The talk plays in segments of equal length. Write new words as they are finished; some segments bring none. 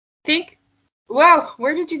Wow,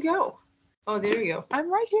 where did you go? Oh, there you go. I'm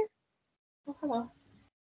right here. Oh, hello.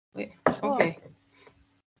 Wait, Hello. okay.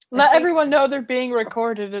 Let everyone know they're being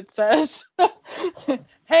recorded, it says.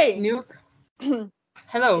 Hey. New.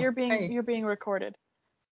 Hello. You're being recorded.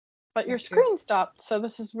 But your Yes, sure. screen stopped, so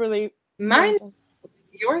this is really Mine, amazing.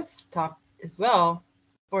 yours stopped as well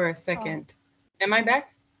for a second. Am I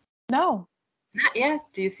back? No. Not yet.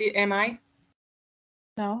 Do you see? Am I?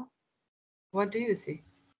 No. What do you see?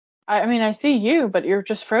 I mean, I see you, but you're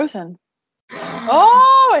just frozen.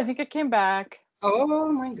 Oh, I think it came back. Oh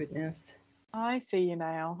my goodness. I see you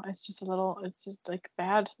now. It's just like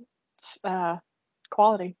bad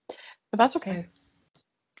quality. But that's okay.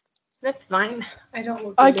 That's fine. I don't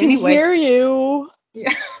look I good can anyway. hear you.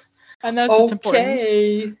 Yeah. And that's what's important.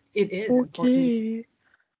 Okay. It is important.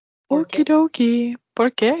 Okie dokie. ¿Por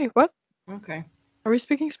qué? What? Okay. Are we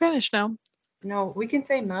speaking Spanish now? No, we can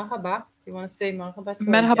say marhaba. Do you want to say marhaba to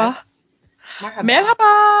our Merhaba. guests? Marhaba.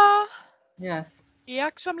 Merhaba. Yes. İyi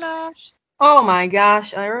akşamlar. Oh my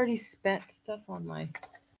gosh, I already spent stuff on my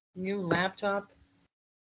new laptop.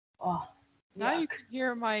 Oh, Now you yuck. can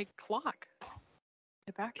hear my clock in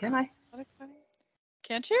the background. Can I? Is that exciting?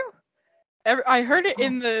 Can't you? I heard it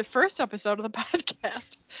in the first episode of the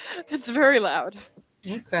podcast. It's very loud.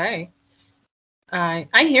 Okay. I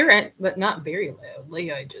hear it, but not very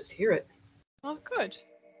loudly. I just hear it. Well, good.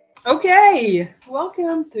 Okay.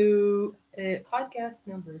 Welcome to podcast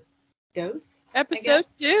number dos. Episode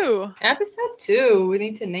 2. Episode 2. We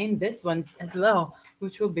need to name this one as well,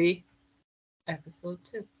 which will be episode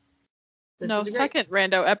 2. No, second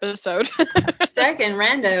rando episode. Second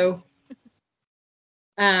rando.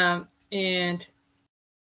 And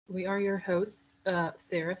we are your hosts,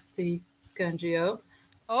 Sarah C. Scungio.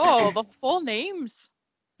 Oh, the full names.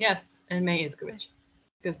 Yes, and May Iskovich,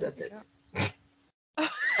 because that's it.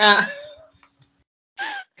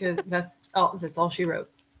 Because that's all she wrote.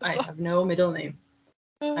 I have no middle name.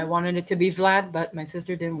 I wanted it to be Vlad, but my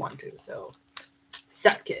sister didn't want to, so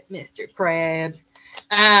suck it, Mr. Krabs.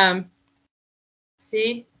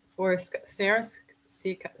 C for Sarah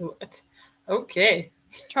C. What? Okay.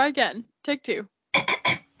 Try again. Take 2.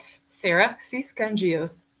 Sarah C. Scungio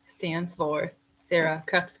stands for Sarah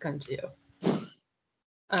Cup Scungio.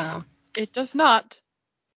 It does not.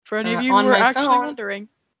 For any of you on who are my actually phone, wondering.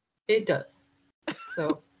 It does.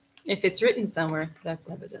 So if it's written somewhere, that's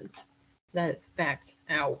evidence that it's fact.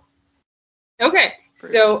 Ow. Okay,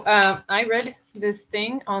 so I read this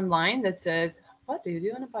thing online that says, what do you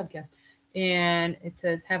do on a podcast? And it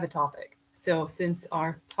says, have a topic. So since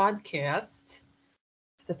our podcast,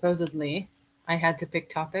 supposedly, I had to pick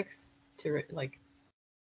topics to, like,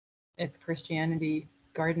 it's Christianity,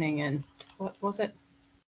 gardening, and what was it?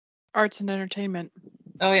 Arts and entertainment.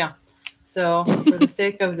 Oh, yeah. So for the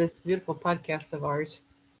sake of this beautiful podcast of ours,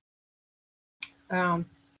 I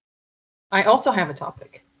also have a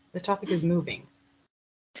topic. The topic is moving.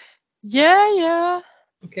 Yeah.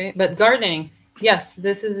 Okay, but gardening. Yes,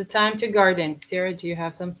 this is the time to garden. Sarah, do you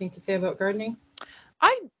have something to say about gardening?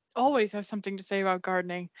 I always have something to say about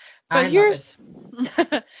gardening. But I love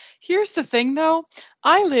it. Here's the thing though.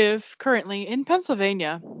 I live currently in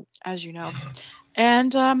Pennsylvania, as you know.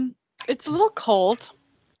 And it's a little cold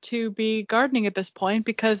to be gardening at this point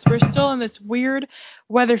because we're still in this weird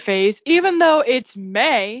weather phase, even though it's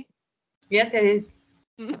May. Yes, it is.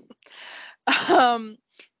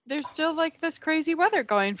 There's still like this crazy weather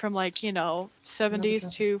going from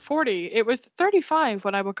 70s to 40. It was 35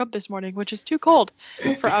 when I woke up this morning, which is too cold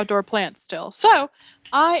for outdoor plants still. So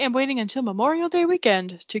I am waiting until Memorial Day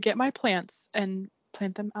weekend to get my plants and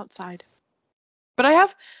plant them outside. But I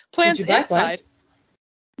have plants Did you buy inside. plants?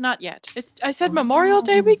 Not yet. I said Memorial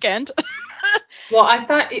Day weekend. Well, I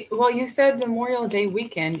thought, you said Memorial Day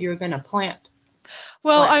weekend you were going to plant.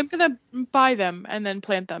 Well, plants. I'm going to buy them and then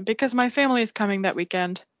plant them because my family is coming that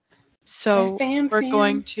weekend. So we're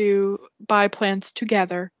going to buy plants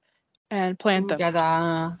together and plant them.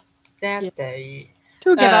 Together. That day.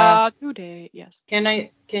 Together today, yes. Can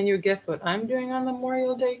you guess what I'm doing on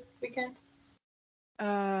Memorial Day weekend?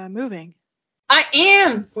 Moving. I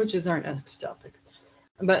am, which is our next topic.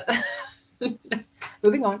 But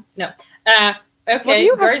moving on. No. Okay. What do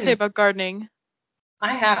you have to say about gardening?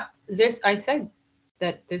 I said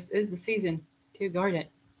that this is the season to garden.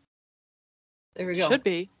 There we go. Should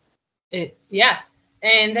be. Yes.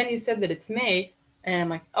 And then you said that it's May, and I'm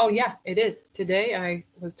like, oh yeah, it is. Today I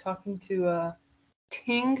was talking to a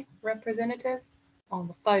Ting representative on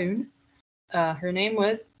the phone. Her name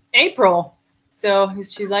was April. So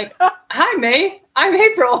she's like, hi May, I'm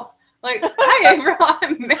April. Like, hi April,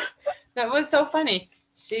 I'm May. That was so funny.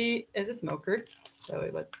 She is a smoker. So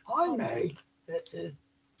it was, hi May, this is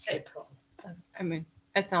April. I mean,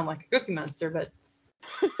 I sound like a Cookie Monster, but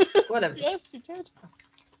whatever. Yes, you did.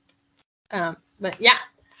 But yeah.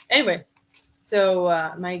 Anyway,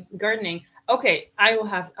 so my gardening. Okay, I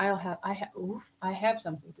have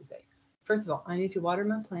something to say. First of all, I need to water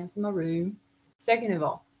my plants in my room. Second of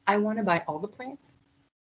all, I want to buy all the plants,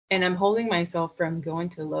 and I'm holding myself from going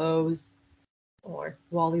to Lowe's or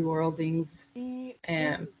Wally Worldings,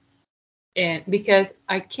 and because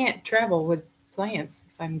I can't travel with plants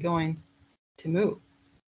if I'm going to move.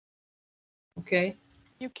 Okay.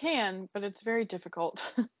 You can, but it's very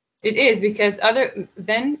difficult. It is because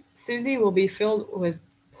then Susie will be filled with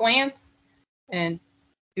plants and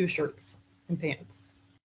 2 shirts and pants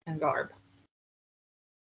and garb.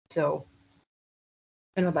 So,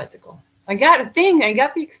 and a bicycle. I got a thing. I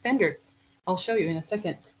got the extender. I'll show you in a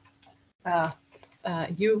second.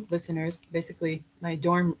 You listeners, basically my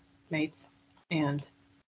dorm mates and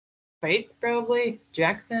Faith probably,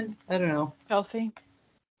 Jackson, I don't know. Kelsey?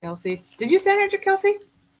 Did you send her to Kelsey?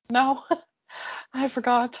 No, I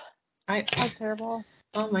forgot. How terrible.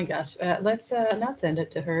 Oh my gosh. Let's not send it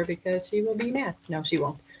to her because she will be mad. No, she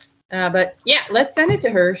won't. But yeah, let's send it to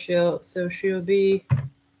her. She'll be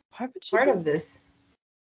Why would she part of this.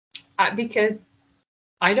 Because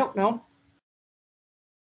I don't know.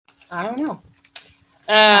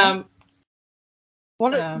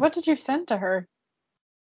 What did you send to her?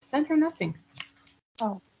 Send her nothing.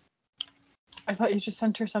 Oh. I thought you just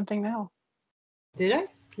sent her something now. Did I?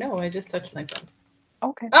 No, I just touched my phone.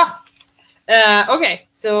 Okay. Okay,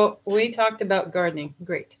 so we talked about gardening.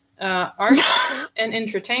 Great. Art and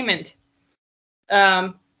entertainment.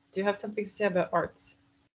 Do you have something to say about arts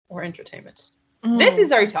or entertainment? This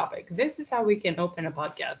is our topic. This is how we can open a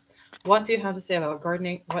podcast. What do you have to say about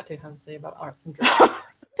gardening? What do you have to say about arts and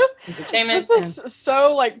entertainment? This is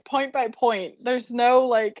so like point by point. There's no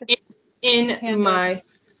like.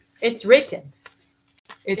 It's written.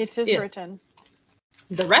 It is written.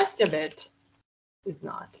 The rest of it is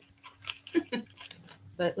not.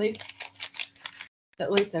 But at least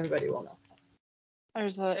everybody will know.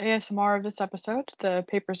 There's the ASMR of this episode. The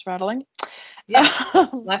paper's rattling. Yeah.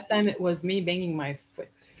 Last time it was me banging my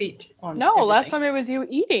feet on. No, everything. Last time it was you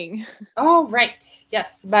eating. Oh, right.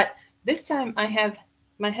 Yes. But this time I have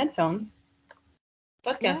my headphones.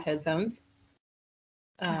 Podcast headphones.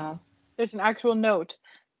 Yes. There's an actual note.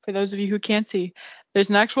 For those of you who can't see, there's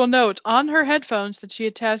an actual note on her headphones that she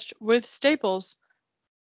attached with staples.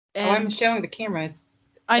 And I'm showing the cameras.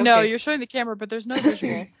 I know, you're showing the camera, but there's no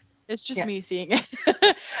visual. It's just me seeing it.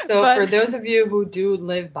 So for those of you who do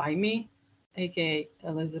live by me, aka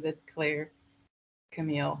Elizabeth, Claire,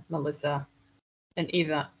 Camille, Melissa, and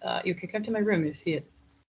Eva, you can come to my room to see it.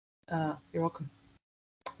 You're welcome.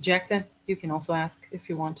 Jackson, you can also ask if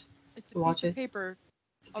you want to watch it. It's a piece of paper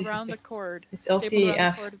around the cord. It's LCF.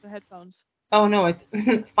 Around the cord of the headphones. Oh no, it's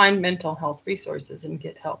find mental health resources and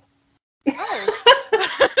get help. Oh.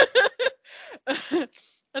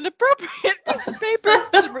 An appropriate piece of paper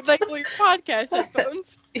to label your podcast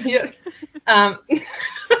headphones. Yes.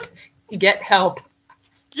 Get help.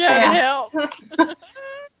 Get help.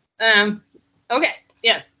 Okay.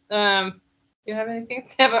 Yes. You have anything to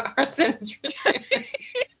say about arts and entertainment?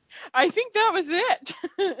 I think that was it.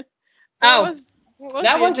 That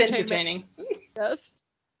was entertaining. Yes.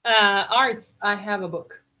 Arts. I have a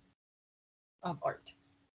book of art.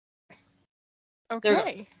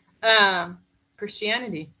 Okay.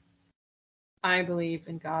 Christianity. I believe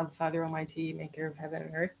in God, the Father Almighty, maker of heaven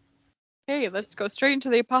and earth. Okay, let's go straight into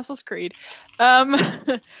the Apostles' Creed. I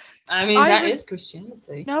mean, that is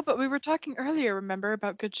Christianity. No, but we were talking earlier, remember,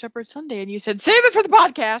 about Good Shepherd Sunday, and you said, save it for the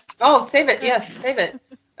podcast. Oh, save it. Yes, save it.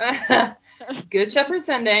 Good Shepherd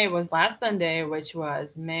Sunday was last Sunday, which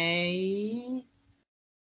was May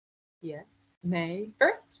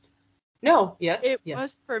 1st? No, yes. It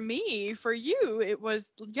was for me. For you, it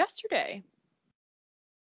was yesterday.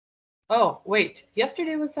 Oh, wait.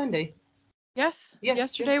 Yesterday was Sunday. Yes.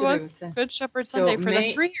 Yesterday was Good Shepherd Sunday for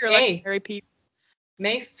the 3-year lectionary peeps.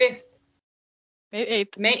 May 5th. May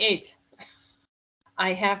 8th. May 8th.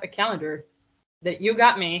 I have a calendar that you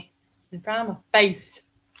got me in front of my face.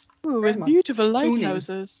 Ooh, with beautiful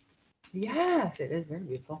lighthouses. Yes, it is very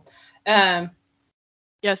beautiful.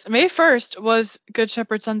 Yes, May 1st was Good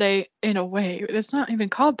Shepherd Sunday in a way. It's not even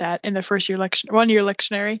called that in the 1-year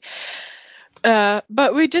lectionary.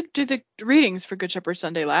 But we did do the readings for Good Shepherd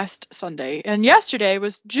Sunday last Sunday, and yesterday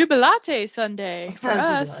was Jubilate Sunday for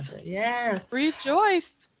us. Yes.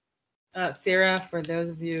 Rejoice. Sarah, for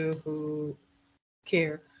those of you who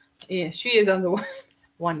care, she is on the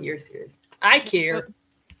 1-year series. I care.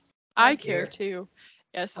 I care too.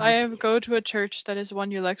 Yes, I go to a church that is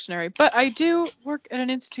 1-year lectionary, but I do work at an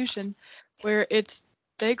institution where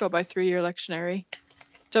they go by 3-year lectionary.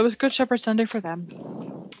 So it was Good Shepherd Sunday for them.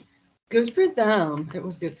 Good for them. It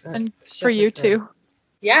was good for And for Shepherd you Day. too.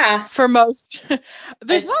 Yeah. For most.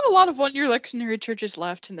 There's not a lot of 1-year lectionary churches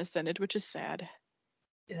left in the Synod, which is sad.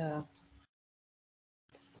 Yeah.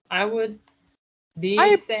 I would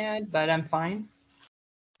be sad, but I'm fine.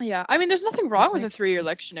 Yeah, I mean, there's nothing wrong with a 3-year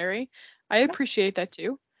lectionary. I appreciate that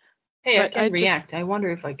too. Hey, but I can react. I wonder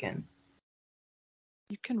if I can.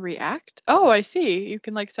 You can react? Oh, I see. You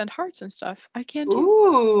can like send hearts and stuff. I can too.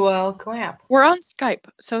 Ooh, I'll clap. We're on Skype,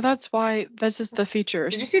 so that's why this is the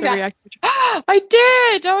features. Did you see the that? React feature. I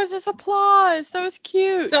did! That was his applause. That was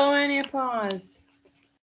cute. So many applause.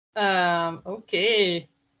 Okay.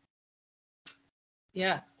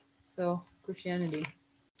 Yes. So Christianity.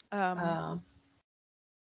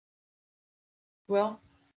 Well.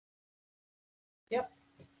 Yep.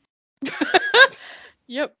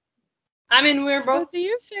 Yep. I mean, we're both. So do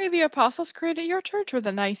you say the Apostles' Creed at your church or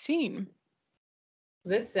the Nicene?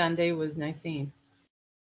 This Sunday was Nicene.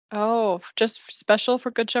 Oh, just special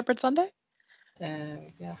for Good Shepherd Sunday? Yes.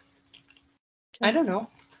 Okay. I don't know.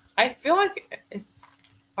 I feel like it's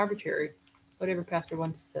arbitrary, whatever pastor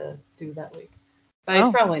wants to do that week. But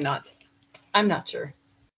it's probably not. I'm not sure.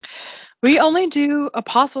 We only do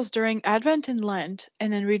Apostles during Advent and Lent,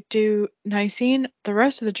 and then we do Nicene the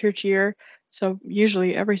rest of the church year, so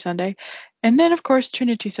usually every Sunday. And then, of course,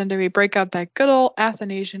 Trinity Sunday, we break out that good old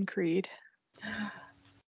Athanasian Creed.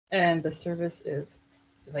 And the service is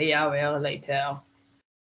 3 hours later.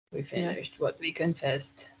 We finished what we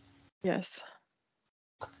confessed. Yes.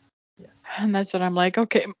 Yeah. And that's what I'm like,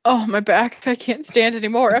 okay, oh, my back, I can't stand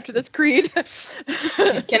anymore after this creed.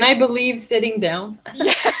 Can I believe sitting down?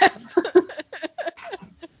 Yes.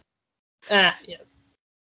 Yes.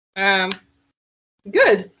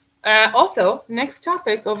 Good. Also, next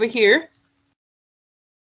topic over here.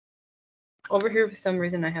 Over here, for some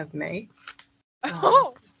reason, I have May.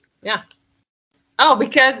 Yeah. Oh,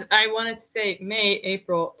 because I wanted to say May,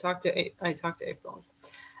 April. I talked to April.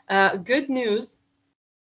 Good news.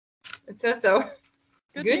 It says so.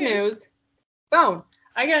 Good news. Phone.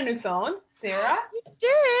 I got a new phone, Sarah. You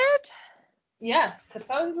did? Yes.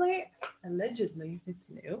 Supposedly, allegedly, it's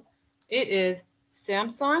new. It is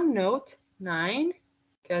Samsung Note 9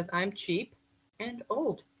 because I'm cheap and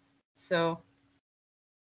old. So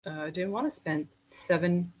I didn't want to spend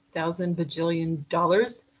 $7,000 bajillion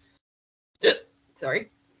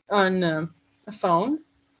on a phone.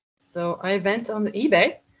 So I went on the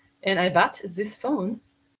eBay and I bought this phone.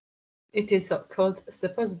 It is called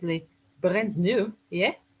supposedly brand new,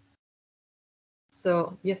 yeah.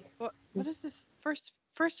 So yes. What is this? First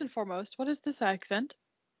and foremost, what is this accent?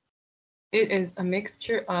 It is a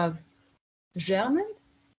mixture of German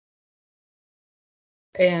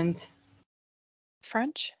and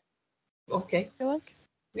French. Okay. You like?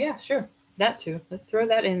 Yeah, sure. That too. Let's throw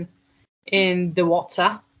that in the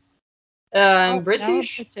water.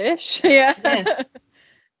 British. British. Yeah.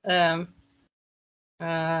 Yes.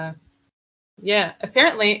 Yeah.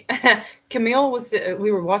 Apparently, Camille was.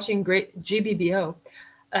 We were watching Great GBBO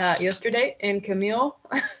yesterday, and Camille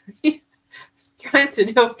trying to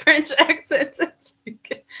do a French accent.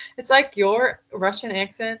 It's like your Russian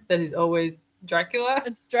accent that is always Dracula.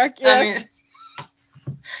 It's Dracula. I mean,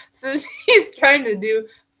 so she's trying to do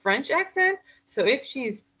French accent. So if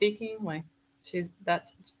she's speaking like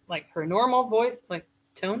that's like her normal voice, like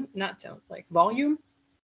tone, not tone, like volume.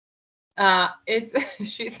 It's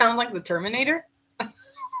she sounds like the Terminator.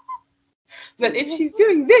 But if she's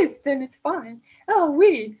doing this, then it's fine. Oh,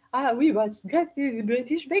 we watched Great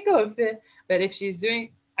British Bake Off. But if she's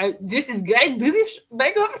doing, this is Great British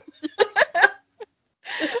Bake Off.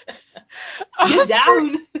 Get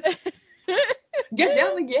down. Get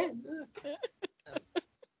down again.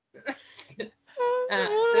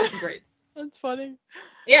 So it's great. That's funny.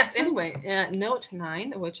 Yes, anyway, Note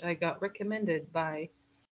 9, which I got recommended by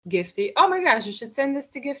Gifty. Oh my gosh, you should send this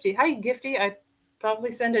to Gifty. Hi, Gifty. I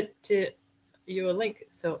probably send it to you a link,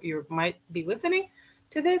 so you might be listening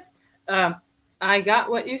to this. I got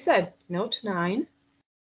what you said. Note 9.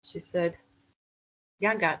 She said,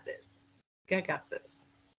 God got this. God got this.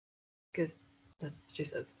 Because that's what she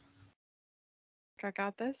says. God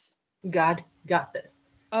got this? God got this.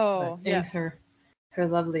 Oh, but in her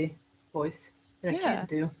lovely voice that I can't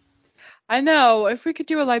do. I know. If we could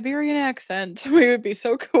do a Liberian accent, we would be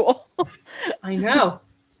so cool. I know.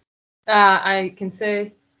 I can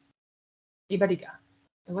say Ibadiga.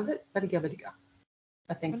 Was it? Badiga.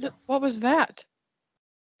 I think so. What was that?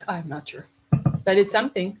 I'm not sure. But it's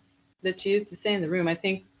something that she used to say in the room. I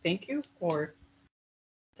think thank you or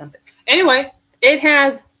something. Anyway, it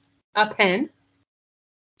has a pen.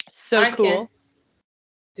 So I cool. can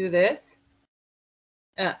do this,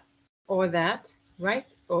 or that,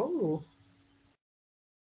 right? Oh,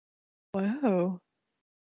 Wow.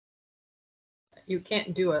 you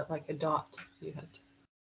can't do it like a dot. You have to.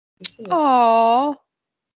 You see it? Aww.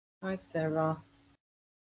 Hi, Sarah.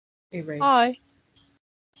 Erase. Hi.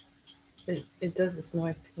 It does this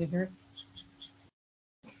noise. Can you hear it?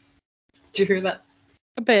 Did you hear that?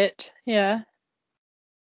 A bit. Yeah.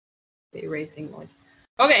 The erasing noise.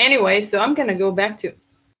 Okay, anyway, so I'm gonna go back to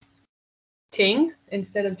Ting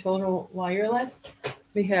instead of Total Wireless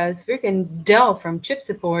because freaking Dell from Chip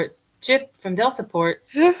from Dell support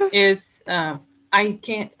is I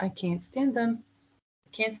can't stand them. I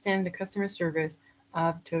can't stand the customer service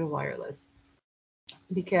of Total Wireless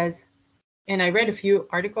because and I read a few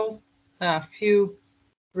articles, a few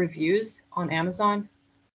reviews on Amazon.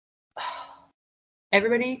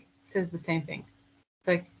 Everybody says the same thing. It's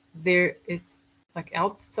like it's like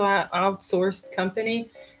outsourced company,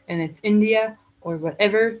 and it's India or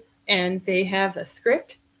whatever, and they have a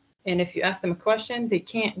script. And if you ask them a question, they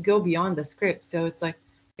can't go beyond the script. So it's like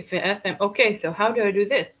if I ask them, okay, so how do I do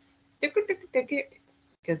this?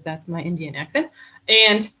 Because that's my Indian accent.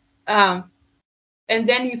 Um, and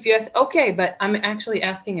then if you ask, okay, but I'm actually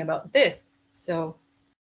asking about this, so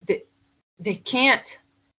they can't.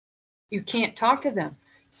 You can't talk to them.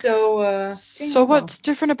 So So what's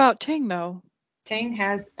different about Ting though? Ting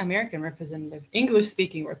has American representative, English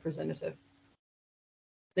speaking representative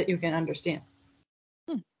that you can understand.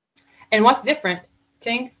 And what's different?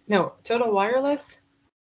 Total Wireless.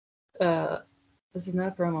 This is not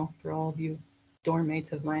a promo for all of you dorm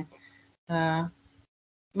mates of mine.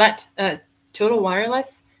 But Total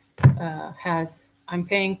Wireless I'm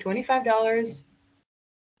paying $25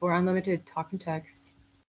 for unlimited talk and text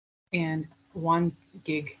and 1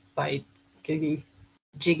 gigabyte,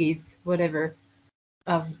 jiggies, whatever,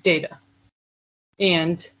 of data.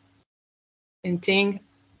 And in Ting,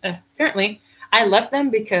 apparently, I left them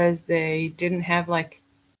because they didn't have like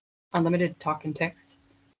unlimited talk and text,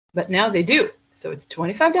 but now they do. So it's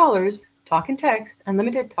 $25 talk and text,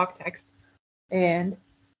 unlimited talk text, and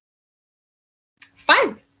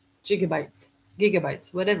 5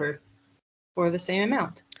 gigabytes, whatever, for the same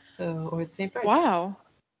amount. So or the same price. Wow.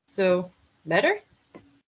 So better?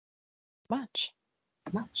 Much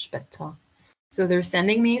better. So they're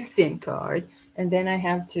sending me a SIM card, and then I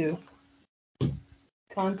have to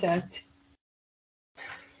contact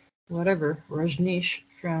whatever Rajneesh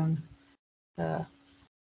from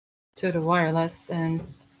Total Wireless. And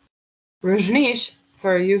Rajneesh,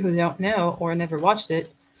 for you who don't know or never watched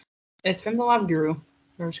it, it's from the Love Guru,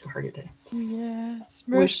 Mariska Hargitay. Yes.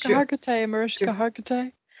 Mariska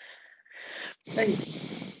Hargitay.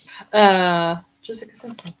 Jessica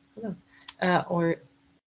Simpson. Hello. Or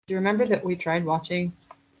do you remember that we tried watching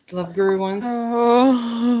Love Guru once?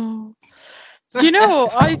 Oh.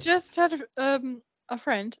 I just had a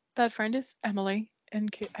friend. That friend is Emily.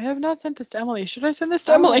 And I have not sent this to Emily. Should I send this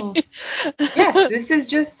to Emily? Yes, this is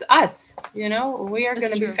just us. We are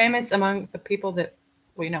going to be true. famous among the people that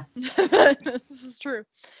we know. This is true.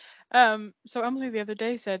 So Emily the other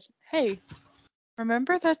day said, "Hey,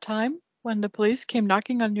 remember that time when the police came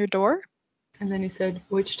knocking on your door?" And then he said,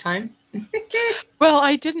 which time? Well,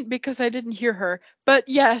 I didn't because I didn't hear her. But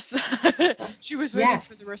yes, she was waiting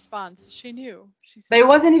for the response. She knew. She said, but it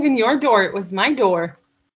wasn't even your door. It was my door.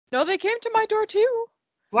 No, they came to my door too.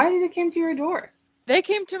 Why did it come to your door? They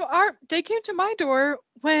came to my door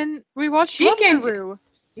when we watched Love Guru.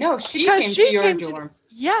 No, she came to your door.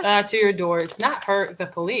 Yes. To your door. It's not her, the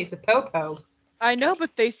police, the popo. I know,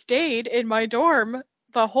 but they stayed in my dorm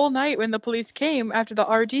the whole night when the police came after the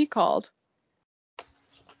RD called.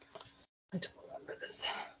 I don't remember this.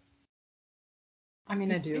 I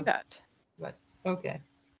mean, I do. See that. But okay.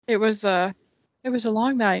 It was a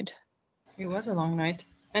long night. It was a long night.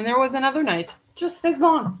 And there was another night just as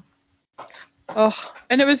long. Oh,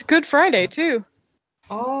 and it was Good Friday too.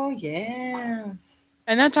 Oh, yes.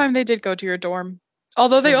 And that time they did go to your dorm.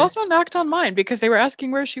 Although they also knocked on mine because they were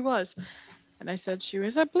asking where she was. And I said she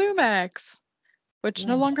was at Blue Max, which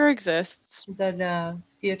no longer exists. Is that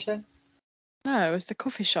theater? No, it was the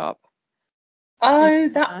coffee shop. Oh,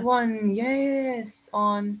 that one. Yes.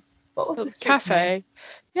 On what was the street cafe? name?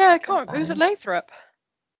 Yeah, it was at Lathrop.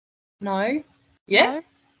 No. Yes?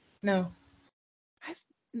 No.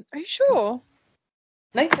 Are you sure?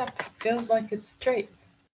 Lathrop feels like it's straight.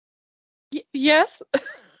 Yes.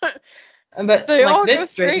 But they like all this go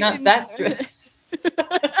straight, not that straight.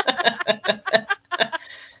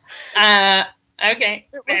 Okay.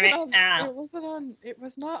 It was not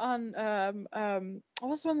on what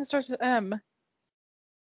was the one that starts with M?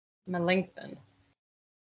 Melanchthon.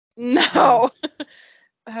 No.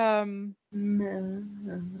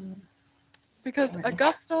 Because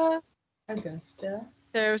Augusta.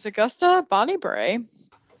 There's Augusta, Bonnie Bray.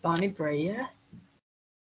 Bonnie Bray, yeah.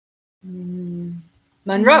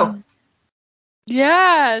 Monroe.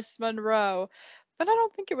 Yes, Monroe. But I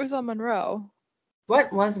don't think it was on Monroe.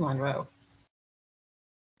 What was Monroe?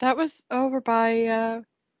 That was over by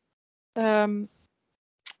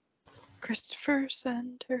Christopher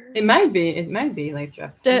Center. It might be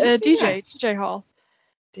Lathrop. DJ Hall.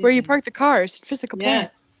 DJ. Where you park the cars. Physical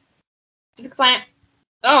plant. Physical plant.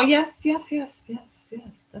 Oh, yes.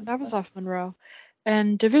 That was off Monroe.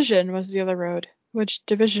 And Division was the other road, which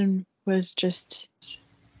Division was just...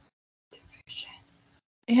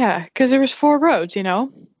 Yeah, because there was 4 roads,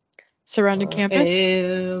 surrounding campus.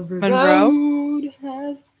 Monroe, road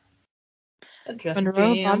has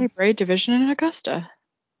Monroe, Bonnie Bray, Division, and Augusta.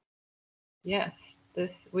 Yes,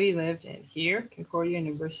 we lived in here, Concordia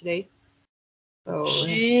University. Oh,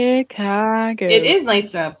 Chicago. It is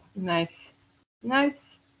Lathrop. Nice.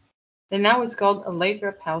 And now it's called a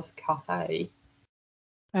Lathrop House Cafe.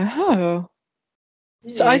 Oh.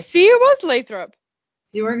 So I see it was Lathrop.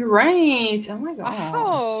 You were right. Oh my god.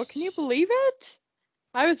 Oh, can you believe it?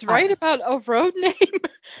 I was right about a road name.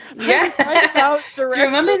 Yeah. I was right about directions. Do you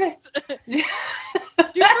remember this? Do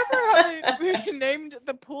you remember how we named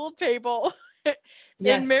the pool table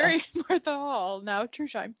in Mary Martha Hall? Now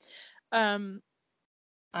Truesheim.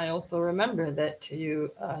 I also remember that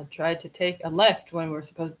you tried to take a left when we were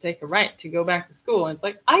supposed to take a right to go back to school. And it's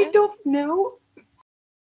like, I don't know.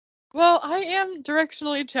 Well, I am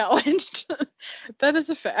directionally challenged. That is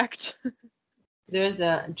a fact. There's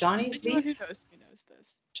a Johnny's Beef. Anyone who knows me knows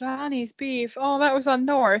this. Johnny's Beef. Oh, that was on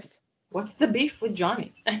North. What's the beef with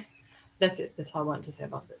Johnny? That's it. That's all I wanted to say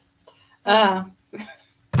about this. I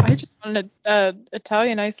just wanted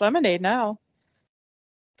Italian iced lemonade now.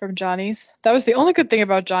 From Johnny's. That was the only good thing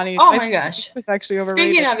about Johnny's. Oh my gosh. It was actually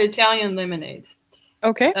overrated. Speaking of Italian lemonades.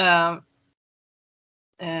 Okay.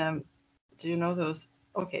 Do you know those?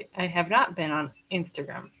 Okay, I have not been on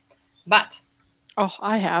Instagram, but. Oh,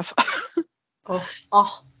 I have.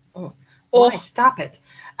 Why? Stop it.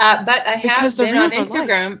 But I have been on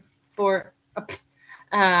Instagram for.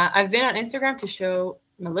 I've been on Instagram to show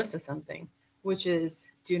Melissa something, which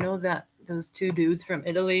is, do you know that those 2 dudes from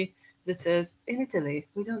Italy that says, in Italy,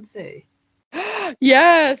 we don't say.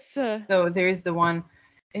 Yes. So there's the one,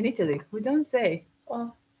 in Italy, we don't say,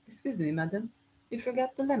 oh, excuse me, madam, you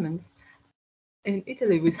forgot the lemons. In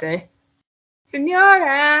Italy, we say,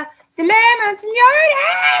 Signora, the lemon,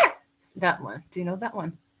 signora! That one. Do you know that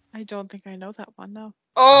one? I don't think I know that one, no.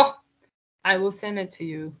 Oh, I will send it to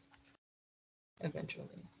you eventually.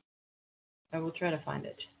 I will try to find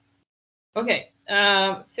it. Okay,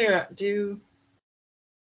 Sarah, do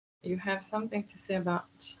you have something to say about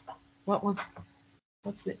what's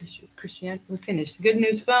the issues? Christianity, we finished. Good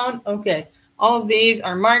news phone. Okay, all of these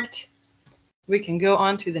are marked. We can go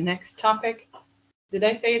on to the next topic. Did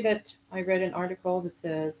I say that I read an article that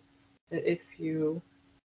says that if you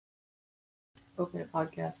open a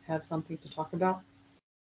podcast, have something to talk about?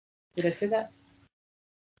 Did I say that?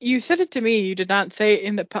 You said it to me. You did not say it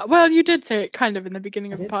in the well, you did say it kind of in the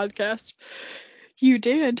beginning of the podcast. You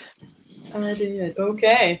did. I did.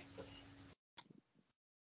 Okay.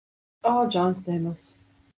 Oh, John Stamos.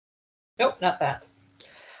 Nope, not that.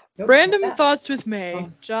 Nope, Random thoughts with May.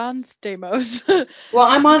 John Stamos. Well,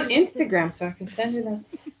 I'm on Instagram, so I can send you that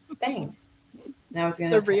thing. Now it's gonna.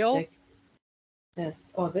 The reel. Yes.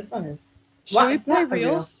 Oh, this one is. Should we play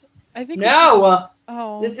reels? I think. No.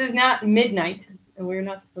 This is not midnight, and we're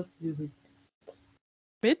not supposed to do these things.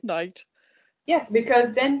 Midnight. Yes,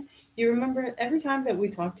 because then you remember every time that we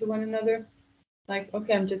talk to one another, like,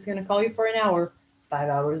 okay, I'm just gonna call you for an hour. 5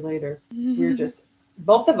 hours later, we're just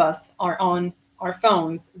both of us are on our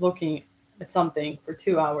phones looking at something for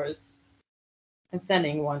 2 hours and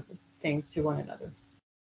sending things to one another,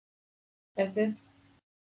 as if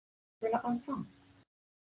we're not on the phone.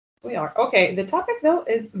 We are. Okay, the topic though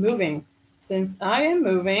is moving. Since I am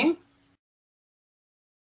moving.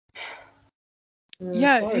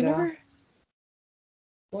 Florida.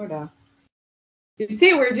 Florida. You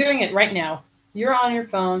see, we're doing it right now. You're on your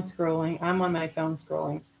phone scrolling. I'm on my phone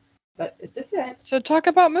scrolling. But is this it? So talk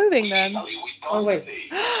about moving then. Oh, wait.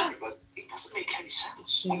 Sorry, but it doesn't make any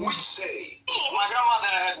sense. You would say, if my grandmother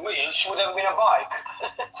had wheels, she would have been a bike.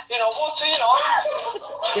 You know what? You know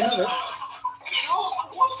this?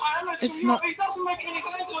 It's not. It doesn't make any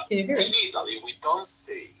sense. Can you hear it? In Italy, we don't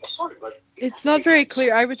say. Sorry, but it's not very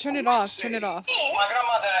clear. I would turn it off. Turn it off.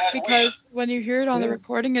 Because when you hear it on the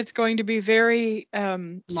recording, it's going to be very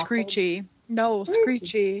screechy. No,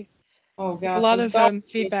 screechy. Oh Like a gosh, lot I'm of sorry.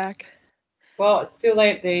 feedback. Well, it's too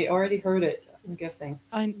late. They already heard it, I'm guessing.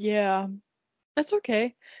 Yeah, that's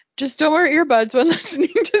okay. Just don't wear earbuds when listening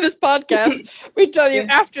to this podcast. We tell you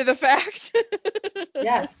Yeah. after the fact.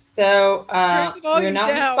 Yes. So Turn the we're volume not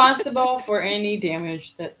down. responsible for any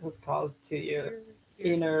damage that was caused to your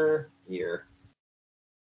Ear. inner ear.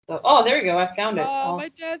 So, oh, there we go. I found it. Oh, my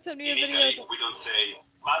dad sent me a In video. Italy, we don't say,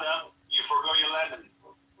 Madam, you forgot your lemon.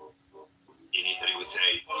 In Italy, we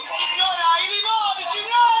say, Signora, i limoni,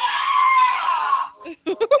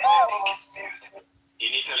 signora!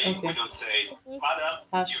 In Italy, we don't say,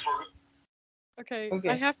 Madam, you forgot. Okay, Okay.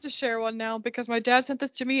 I have to share one now because my dad sent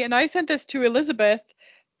this to me and I sent this to Elizabeth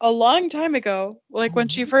a long time ago, like when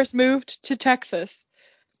she first moved to Texas.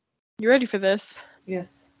 You ready for this?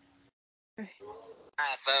 Yes.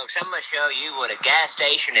 Alright, folks, I'm going to show you what a gas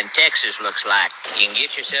station in Texas looks like. You can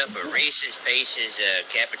get yourself a Reese's Pieces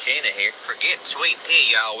cappuccino here. Forget sweet tea,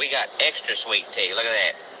 y'all. We got extra sweet tea. Look at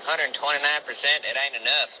that. 129%. It ain't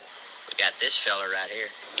enough. We got this fella right here.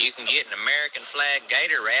 You can get an American flag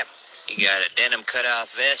gator wrap. You got a denim cutoff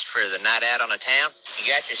vest for the night out on the town. You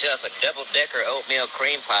got yourself a double-decker oatmeal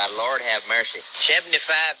cream pie. Lord have mercy.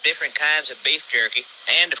 75 different kinds of beef jerky.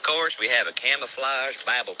 And, of course, we have a camouflage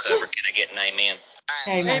Bible cover. Can I get an amen?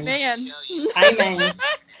 Amen. Amen. Amen.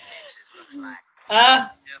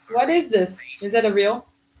 What is this? Is it a reel?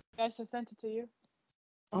 Guys, I sent it to you.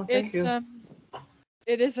 Oh, thank It's you.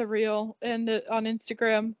 it is a reel and on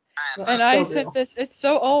Instagram. Well, And it's I so sent real. this. It's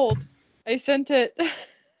so old. I sent it.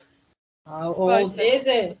 How Well, I old sent is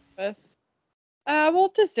to it? Elizabeth.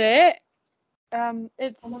 What is it? How much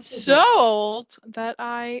It's is so it? old that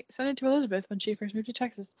I sent it to Elizabeth when she first moved to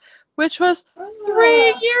Texas, which was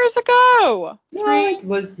 3 Ah, years ago. no, 3 it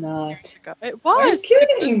was not. years ago. It Are you was because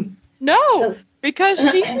kidding? no, because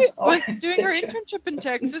she Oh, was doing her internship in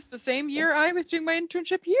Texas the same year I was doing my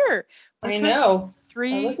internship here, I which was know.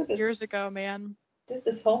 3 Elizabeth years ago, man. did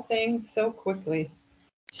this whole thing so quickly.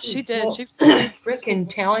 She She's did. so She's very freaking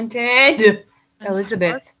talented. and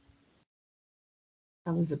smart.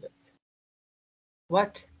 Elizabeth,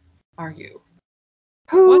 what are you?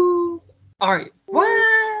 Who are you?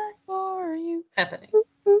 What are you? happening? Ooh,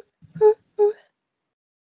 ooh, ooh.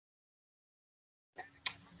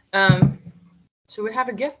 So we have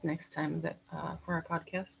a guest next time that for our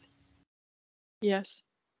podcast. Yes.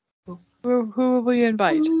 Who? Who will you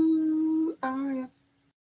invite? Who are you?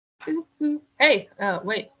 Who? Hey,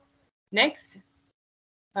 wait. Next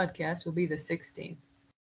podcast will be the 16th.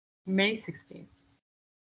 May 16th.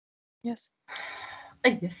 Yes.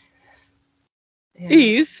 Yes.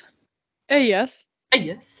 Ease. Yes.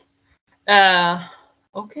 Yes.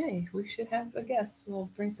 Okay, we should have a guest. We'll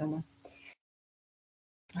bring someone.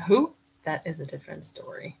 Who? That is a different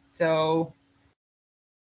story. So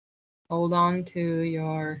hold on to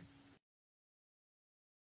your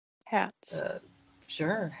Hats.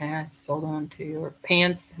 sure hats. Hold on to your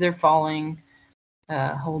pants. They're falling.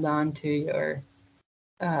 Hold on to your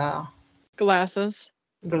Glasses.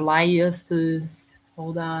 glasses.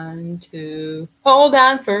 Hold on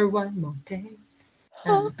for one more day.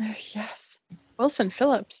 Yes. Wilson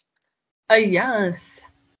Phillips. Yes.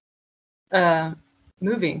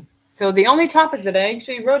 Moving. So the only topic that I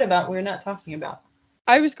actually wrote about, we're not talking about.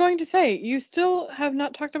 I was going to say, you still have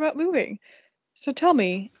not talked about moving. So tell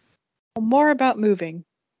me more about moving.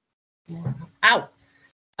 Ow.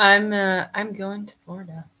 I'm going to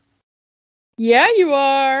Florida. Yeah, you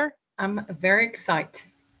are. I'm very excited.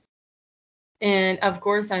 And of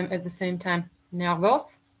course, I'm at the same time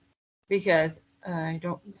nervous because I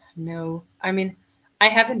don't know. I mean, I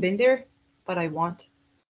haven't been there, but I want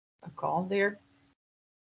a call there.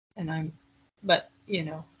 But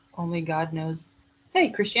only God knows. Hey,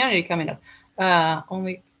 Christianity coming up.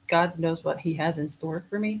 Only God knows what He has in store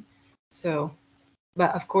for me. So,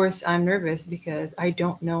 but of course, I'm nervous because I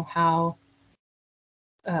don't know how,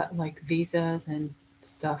 like visas and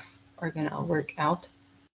stuff are gonna work out.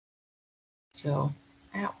 So,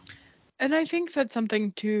 ow. And I think that's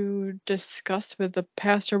something to discuss with the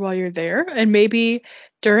pastor while you're there. And maybe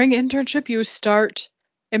during internship, you start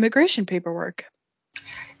immigration paperwork.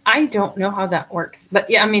 I don't know how that works, but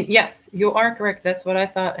yeah, I mean, yes, you are correct. That's what I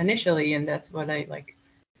thought initially, and that's what I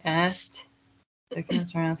asked the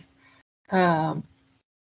concerns. Like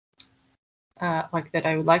that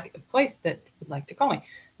I would like a place that would like to call me.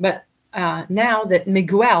 But now that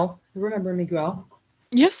Miguel, remember Miguel?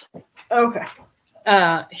 Yes. Okay.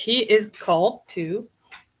 He is called to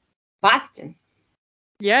Boston.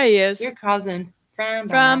 Yeah, he is. Your cousin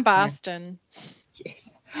from Boston. Yes.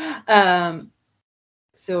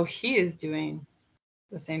 So he is doing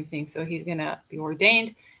the same thing. So he's gonna be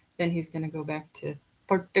ordained, then he's gonna go back to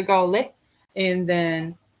Portugal, and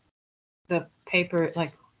then the paper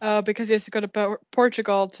like Because he has to go to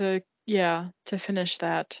Portugal to finish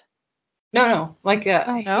that. no, like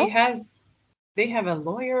Oh no. they have a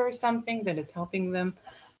lawyer or something that is helping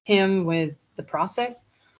him with the process.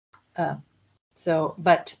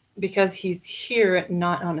 But because he's here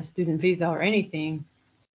not on a student visa or anything,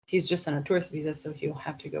 he's just on a tourist visa, so he'll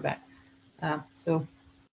have to go back. So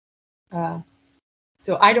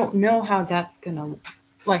I don't know how that's gonna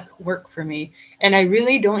like work for me, and I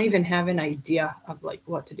really don't even have an idea of like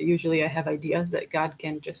what to do. Usually, I have ideas that God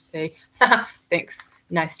can just say, "Thanks,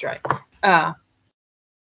 nice try," but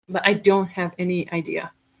I don't have any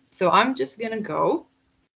idea. So I'm just gonna go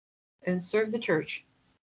and serve the church.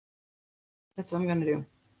 That's what I'm gonna do.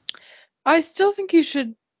 I still think you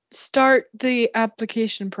should start the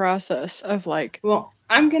application process of like Well,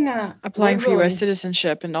 I'm gonna applying for U.S.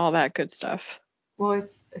 citizenship and all that good stuff. Well,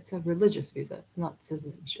 it's a religious visa. It's not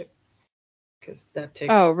citizenship, because that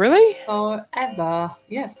takes Oh, really? forever.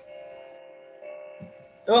 Yes.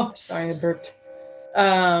 Oh, sorry, I burped.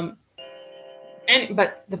 But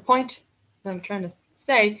the point that I'm trying to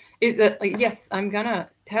say is that like, yes,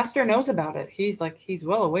 Pastor knows about it. He's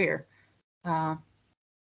well aware.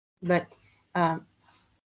 But I'm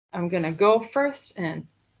gonna go first and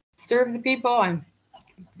serve the people. I'm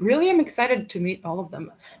excited to meet all of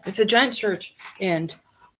them. It's a giant church, and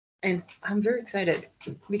I'm very excited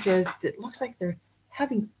because it looks like they're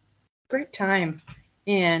having great time,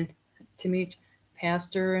 and to meet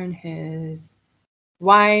Pastor and his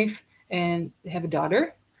wife, and they have a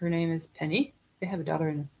daughter. Her name is Penny. They have a daughter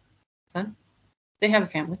and a son. They have a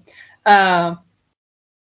family.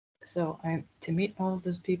 So I'm to meet all of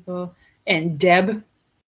those people, and Deb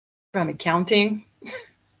from accounting.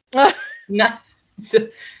 not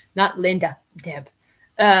not Linda, Deb.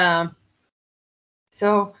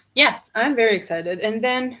 So yes, I'm very excited. And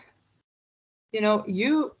then,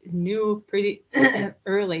 you knew pretty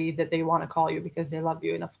early that they want to call you because they love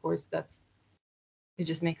you, and of course it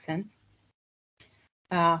just makes sense.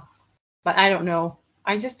 But I don't know.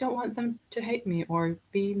 I just don't want them to hate me or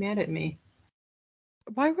be mad at me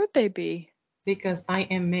Why would they be? because I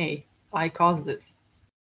am May. I caused this.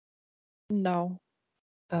 No.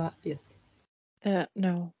 Yes.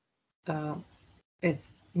 No.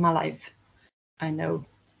 It's my life. I know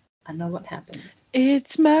what happens.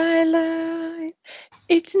 It's my life.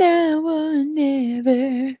 It's now or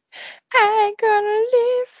never. I'm gonna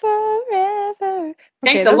live forever.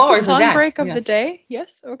 Thank Okay, the that's Lord the for song that. break of the Yes. day.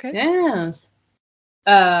 Yes. Okay. Yes.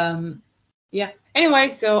 Yeah. Anyway,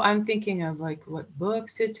 so I'm thinking of like what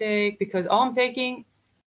books to take because all I'm taking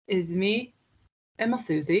is me and my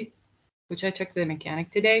Susie, which I took to the mechanic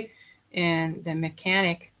today, and the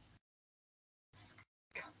mechanic,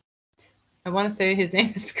 I want to say his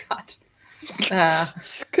name is Scott.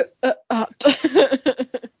 Scott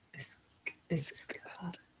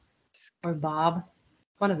or Bob,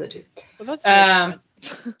 one of the two. Well, that's very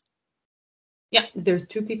different. Yeah, there's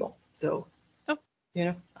two people, so Oh.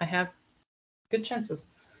 I have good chances.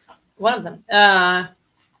 One of them,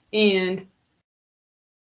 and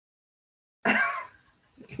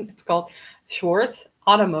it's called Schwartz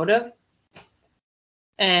Automotive,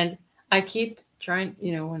 and I keep trying,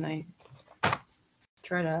 when I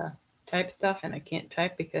try to type stuff and I can't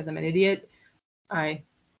type because I'm an idiot, I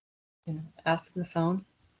ask the phone.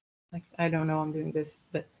 Like, I don't know I'm doing this,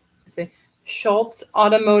 but I say Schultz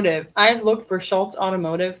Automotive. I've looked for Schultz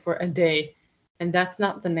Automotive for a day, and that's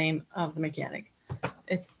not the name of the mechanic.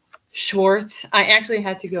 It's Schwartz. I actually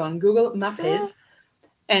had to go on Google Maps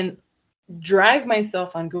and drive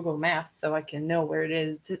myself on Google Maps so I can know where it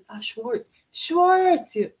is. It's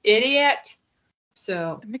Schwartz, you idiot.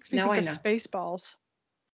 So It makes me now think I of know. Spaceballs.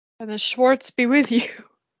 And the Schwartz be with you.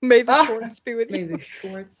 May the Schwartz be with you. May the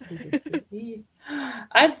Schwartz be with you.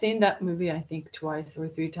 I've seen that movie, I think, twice or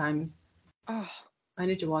 3 times. Oh. I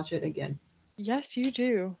need to watch it again. Yes, you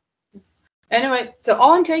do. Anyway, so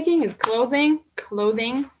all I'm taking is clothing.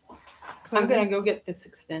 I'm gonna go get this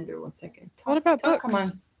extender 1 second. What about books? Come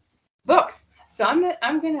on. Books. So I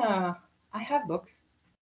have books.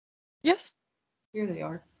 Yes. Here they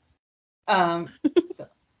are. So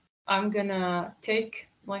I'm gonna take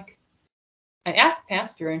I asked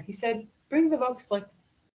Pastor and he said bring the books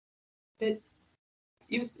that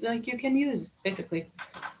you can use basically.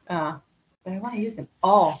 But I want to use them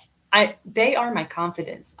all. They are my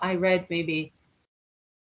confidence. I read maybe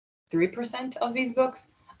 3% of these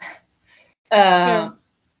books. But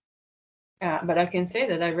I can say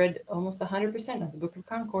that I read almost 100% of the Book of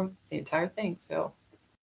Concord, the entire thing. So.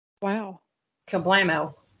 Wow.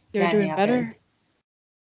 Kablamo. You're doing better.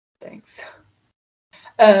 Thanks.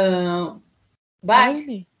 But,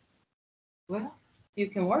 me. well, you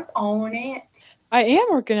can work on it. I am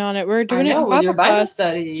working on it. We're doing I it know, in with your Bible Bible class.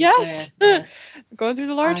 study Yes. class. Yes. Going through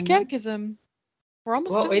the I large know. catechism. We're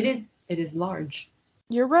almost Well, done. it is large.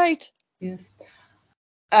 You're right. Yes.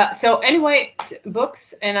 So anyway,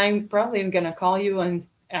 books, and I'm probably gonna call you and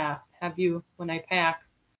have you when I pack.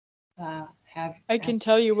 Have I can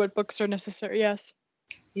tell you what books are necessary. Yes.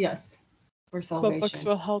 yes, for What salvation. books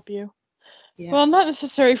will help you. Yeah. Well, not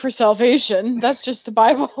necessary for salvation. That's just the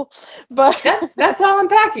Bible. But that's all I'm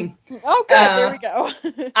packing. oh, good. There we go.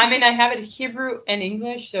 I mean, I have it Hebrew and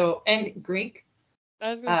English, so and Greek. I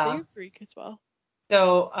was going to say you Greek as well.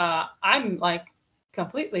 So I'm like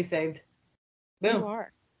completely saved. Boom. You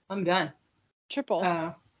are. I'm done. Triple.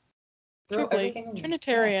 Throw Triply. everything away.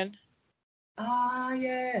 Trinitarian. Ah,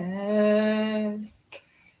 yes.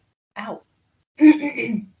 Ow.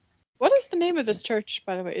 What is the name of this church,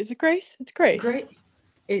 by the way? Is it Grace? It's Grace. Great.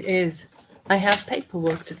 It is. I have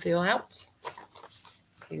paperwork to fill out.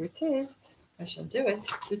 Here it is. I shall do it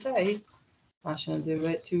today. I shall do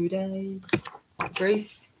it today.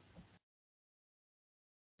 Grace.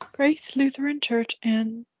 Grace Lutheran Church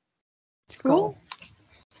and School?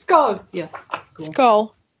 Skull. Yes.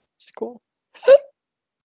 School. School. So,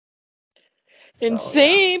 In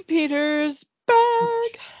St. Petersburg.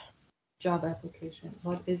 Job application.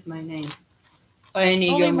 What is my name?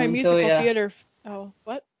 Inigo Only my Montoya. musical theater. Oh,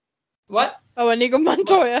 what? What? Oh, Inigo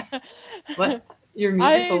Montoya. What? Your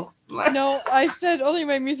musical? No, I said only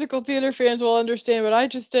my musical theater fans will understand what I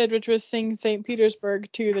just did, which was sing St. Petersburg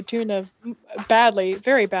to the tune of,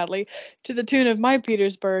 very badly, to the tune of My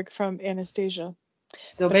Petersburg from Anastasia.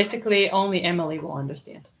 So basically, only Emily will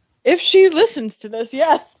understand. If she listens to this,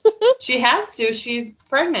 yes. She has to. She's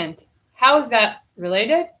pregnant. How is that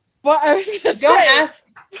related? Well, I was gonna Don't say. ask.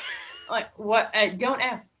 Like what? Don't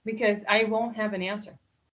ask because I won't have an answer.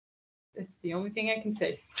 It's the only thing I can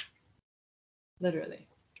say. Literally.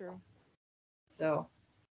 True. So.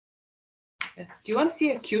 Yes. Do you want to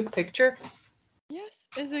see a cute picture? Yes.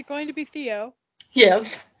 Is it going to be Theo?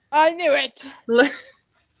 Yes. I knew it.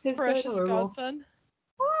 His Precious adorable. godson.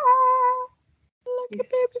 Look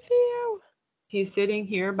at baby Theo. He's sitting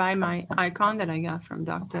here by my icon that I got from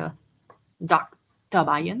Dr.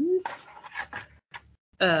 Bayans.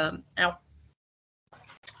 Ow.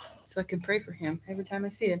 So I can pray for him every time I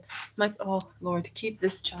see him. I'm like, oh, Lord, keep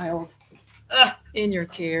this child in your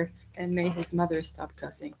care and may his mother stop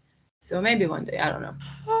cussing. So maybe one day, I don't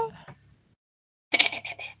know.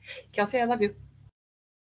 Kelsey, I love you.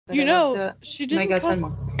 But You know, she didn't cuss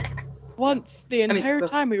once the entire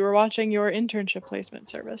time we were watching your internship placement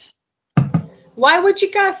service. Why would she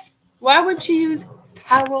cuss? Why would she use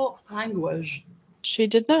foul language? She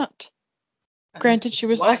did not. Granted, she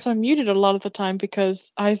was also muted a lot of the time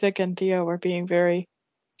because Isaac and Theo were being very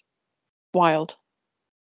wild,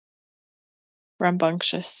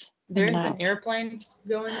 rambunctious. There's an airplane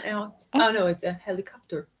going out. Oh, no, it's a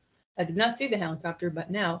helicopter. I did not see the helicopter,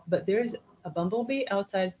 but there's a bumblebee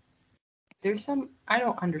outside. There's I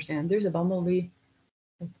don't understand. There's a bumblebee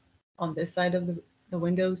on this side of the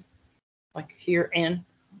windows, like here and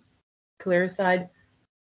Claire's side.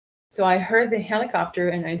 So I heard the helicopter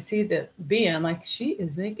and I see the bee. I'm like, she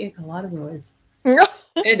is making a lot of noise.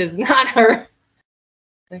 It is not her.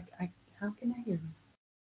 Like, how can I hear her?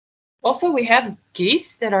 Also, we have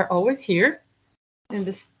geese that are always here in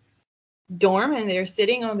this dorm, and they're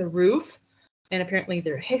sitting on the roof, and apparently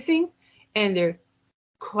they're hissing, and they're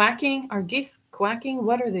quacking. Are geese quacking?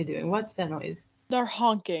 What are they doing? What's that noise? They're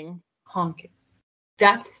honking. Honking.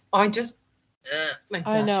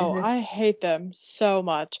 I know. I hate them so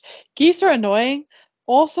much. Geese are annoying.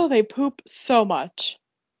 Also, they poop so much.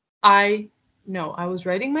 I know. I was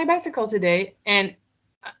riding my bicycle today, and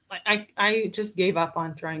I just gave up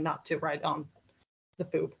on trying not to ride on the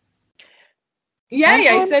poop. Yeah,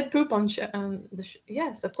 I said poop on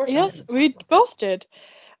yes, of course. Yes, we both did.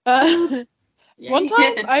 One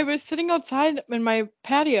time I was sitting outside in my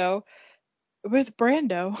patio with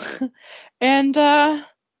Brando, and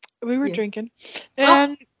we were drinking,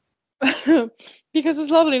 and because it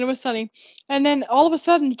was lovely and it was sunny, and then all of a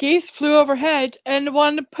sudden geese flew overhead and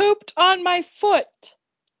one pooped on my foot.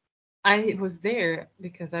 I was there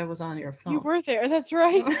because I was on your phone. You were there, that's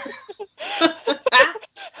right.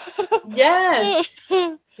 Yes.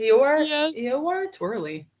 You were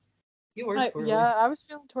twirly. You were twirly. Yeah, I was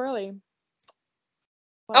feeling twirly.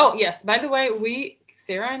 Oh, yes. By the way,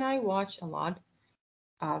 Sarah and I watch a lot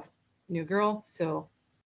of New Girl, so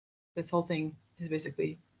this whole thing is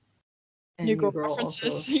basically New Girl references.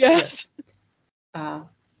 Also. Yes.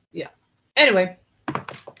 Yeah. Anyway.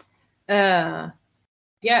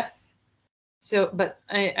 Yes. So, but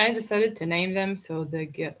I decided to name them. So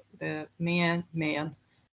the male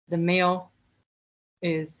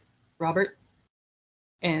is Robert,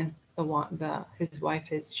 and his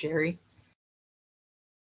wife is Sherry.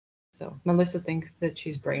 So Melissa thinks that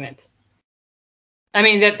she's pregnant. I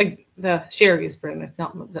mean that the Sherry is pregnant,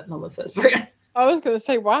 not that Melissa is pregnant. I was gonna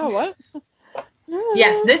say, wow, what?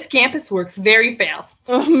 Yes, this campus works very fast.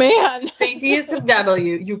 Oh man. St.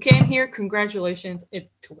 ESFW, you came here. Congratulations, it's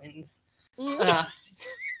twins. Yeah.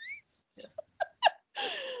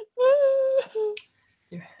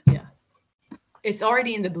 Yeah. It's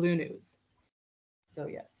already in the blue news. So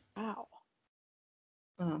yes. Wow.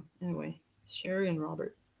 Anyway, Sherry and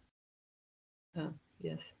Robert.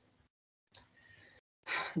 Yes.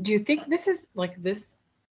 Do you think this is like this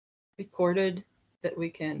recorded that we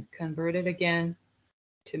can convert it again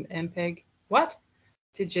to MPEG? What?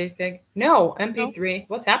 To JPEG? No, MP3.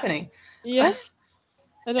 What's happening? Yes.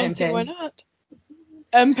 I don't see why MPEG. not.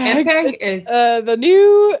 MPEG. MPEG is the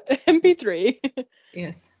new MP3.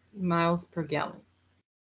 yes, miles per gallon.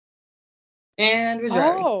 And we're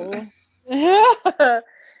driving. Oh. Yeah.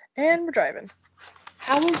 And we're driving.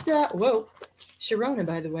 How is whoa, Sharona,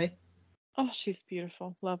 by the way. Oh, she's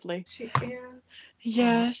beautiful. Lovely. Yeah.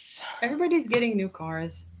 Yes. Everybody's getting new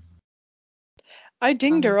cars. I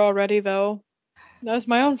dinged her already, though. That was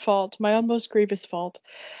my own fault. My own most grievous fault.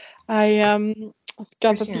 I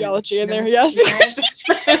got the theology in there. Yes.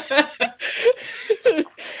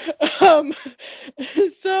 um,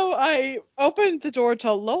 so I opened the door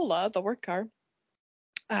to Lola, the work car.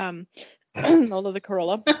 Lola the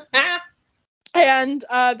Corolla. And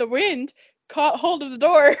the wind caught hold of the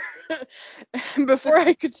door before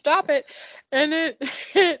I could stop it, and it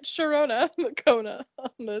hit Sharona, the Kona, on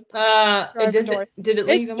the driver's door. Did it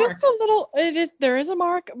leave a mark? It's just a little. There is a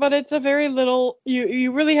mark, but it's a very little.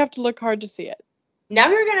 You really have to look hard to see it. Now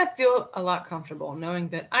you're gonna feel a lot comfortable knowing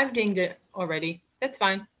that I've dinged it already. That's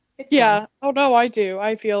fine. It's Yeah. fine. Oh no, I do.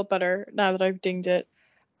 I feel better now that I've dinged it.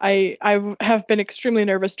 I have been extremely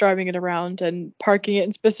nervous driving it around and parking it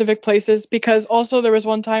in specific places, because also there was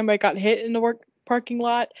one time I got hit in the work parking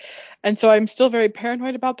lot, and so I'm still very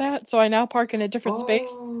paranoid about that. So I now park in a different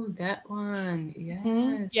space. Oh, that one.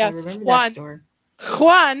 Yes. Yes, I remember Juan. that store.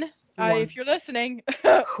 Juan, if you're listening,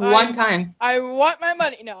 One time. I want my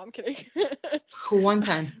money. No, I'm kidding. One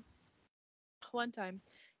time. One time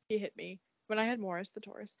he hit me when I had Morris the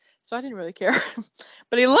Taurus, so I didn't really care.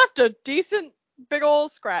 But he left a decent big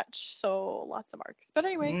old scratch, so lots of marks. But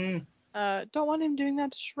anyway, don't want him doing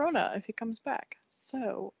that to Sharona if he comes back.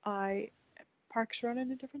 So I park Sharona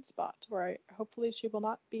in a different spot where hopefully she will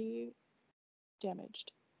not be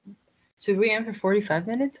damaged. Should we aim for 45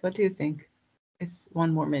 minutes? What do you think? It's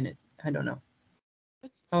one more minute. I don't know.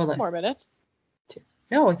 It's 2 more minutes.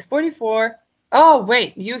 No, it's 44. Oh,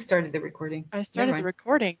 wait. You started the recording. I started the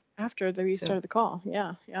recording after we started the call.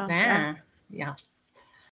 Yeah. Yeah.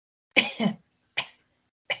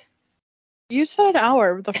 You said an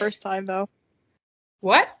hour the first time, though.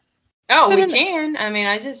 What? Oh, we can. I mean,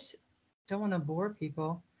 I just don't want to bore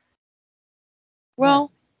people.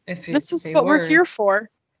 Well, this is what we're here for.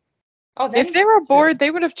 Oh, if they were bored,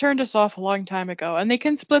 they would have turned us off a long time ago. And they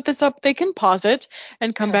can split this up. They can pause it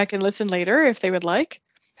and come back and listen later if they would like.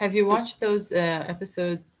 Have you watched those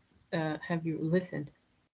episodes? Have you listened?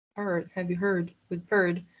 Have you heard with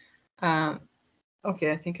Bird?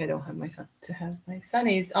 Okay, I think I don't have my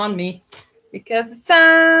sunnies on me because the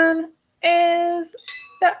sun is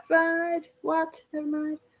that side. What? Never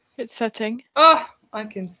mind. It's setting. Oh, I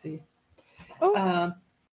can see. Oh.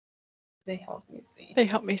 They help me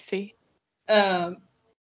see. Have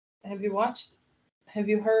you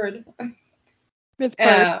heard? With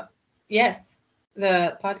Bird? Yes,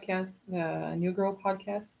 the podcast, the New Girl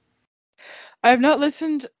podcast. I have not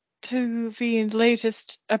listened to the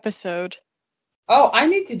latest episode. Oh, I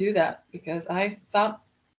need to do that because I thought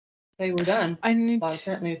they were done.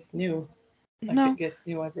 Apparently it's new. It gets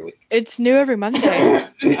new every week. It's new every Monday.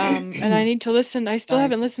 And I need to listen. I still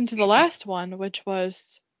haven't listened to the last one, which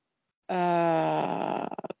was Jess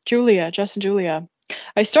and Julia.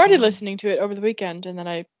 I started listening to it over the weekend and then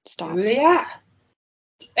I stopped. Julia.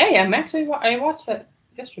 Hey, I watched that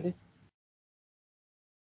yesterday.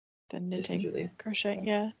 The knitting, crocheting,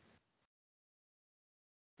 yeah.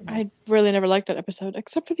 I really never liked that episode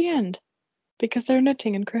except for the end because they're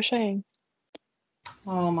knitting and crocheting.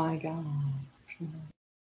 Oh my god.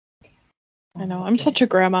 I know, I'm such a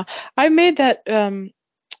grandma. I made that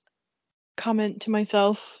comment to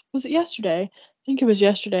myself, was it yesterday? I think it was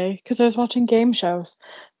yesterday, because I was watching game shows.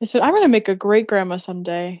 I said, I'm going to make a great grandma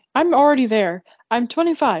someday. I'm already there. I'm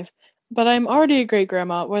 25, but I'm already a great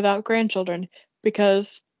grandma without grandchildren,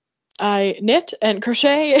 because I knit and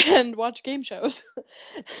crochet and watch game shows.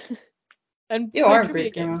 And You play are a trivia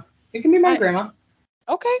great grandma. games. You can be my grandma.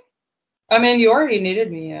 Okay. I mean, you already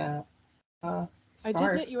knitted me a I scarf.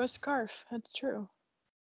 did knit you a scarf. That's true.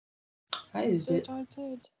 I used it. I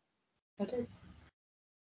did. I did.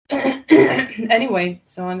 Anyway,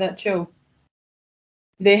 so on that show,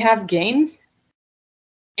 they have games,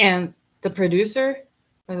 and the producer,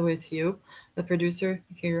 by the way, it's you, the producer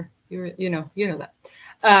here, you know that.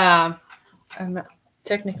 I'm not,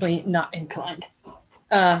 technically not inclined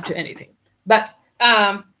to anything, but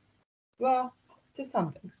well, to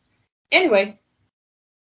some things. Anyway,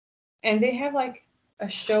 and they have like a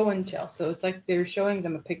show and tell, so it's like they're showing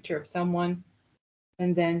them a picture of someone,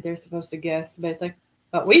 and then they're supposed to guess, but it's like,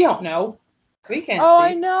 but we don't know. We can't Oh, see.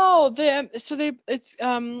 I know. It's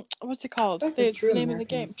what's it called? It's like the It's True the name of the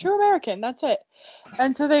American or game. something. True American. That's it.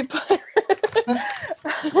 And so they play.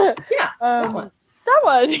 Yeah, that one. That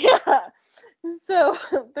one. Yeah. So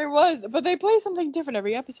but they play something different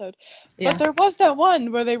every episode. Yeah. But there was that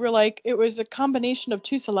one where they were like, it was a combination of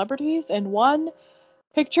two celebrities and one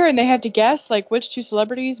picture, and they had to guess like which two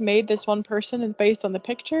celebrities made this one person and based on the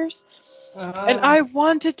pictures. And I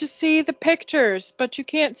wanted to see the pictures, but you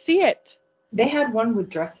can't see it. They had one with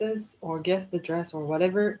dresses or guess the dress or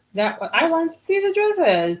whatever. I wanted to see the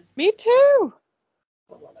dresses. Me too.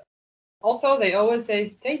 Also, they always say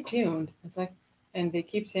stay tuned. It's like, and they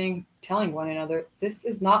keep telling one another, this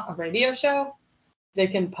is not a radio show. They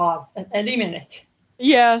can pause at any minute.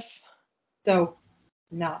 Yes. So,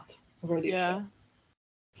 not a radio Yeah. show.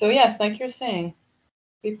 So yes, like you're saying,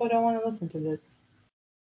 people don't want to listen to this.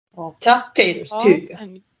 Well, tough taters to Pause you.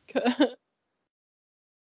 and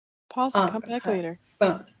pause and come back later.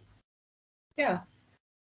 Fun. Yeah.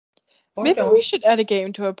 Or Maybe don't. we should add a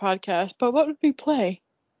game to a podcast, but what would we play?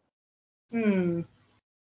 Two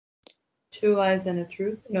lies and a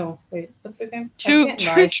truth? No, wait, what's the game? Two I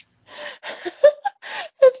can't lie. It's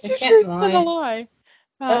I two can't truths and a lie.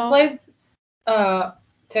 I Oh. played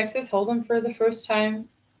Texas Hold'em for the first time.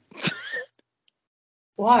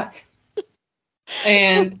 What?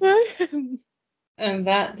 And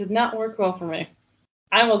that did not work well for me.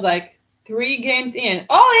 I was like 3 games in,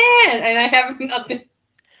 all in, and I have nothing.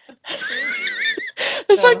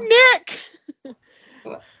 It's like Nick.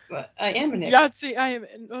 But I am a Nick. Yahtzee. I am.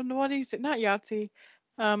 No, what is it? Not Yahtzee.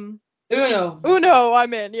 Uno. Uno.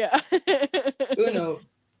 I'm in. Yeah. Uno.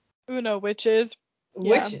 Uno, witches.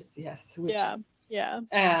 Witches, yes. Witches. Yeah.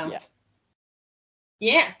 Yeah.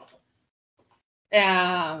 Yes.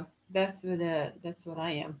 That's what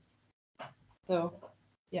I am. So,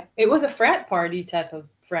 yeah, it was a frat party type of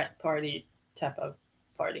party.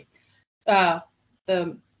 The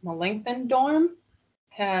Melanchthon dorm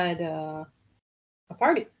had a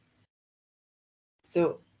party.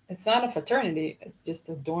 So it's not a fraternity; it's just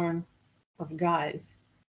a dorm of guys.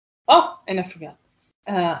 Oh, and I forgot.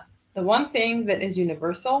 The one thing that is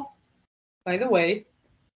universal, by the way,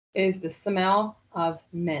 is the smell of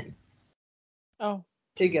men. Oh.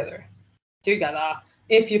 Together.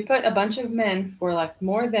 If you put a bunch of men for like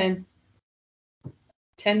more than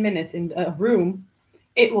 10 minutes in a room,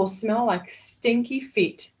 it will smell like stinky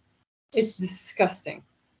feet. It's disgusting.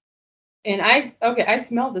 And I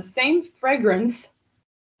smelled the same fragrance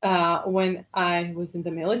when I was in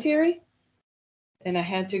the military, and I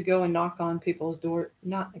had to go and knock on people's door.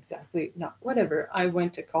 Whatever. I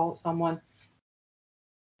went to call someone.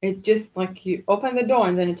 It just like you open the door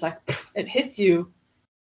and then it's like it hits you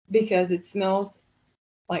because it smells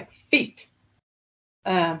like feet.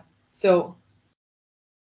 So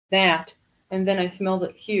that, and then I smelled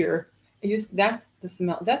it here. That's the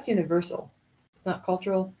smell. That's universal. It's not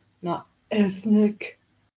cultural, not ethnic,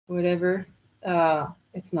 whatever.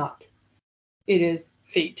 It's not. It is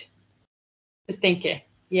feet. Stinky.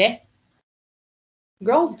 Yeah.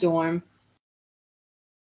 Girls' dorm.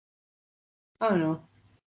 I don't know.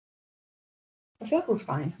 I feel like we're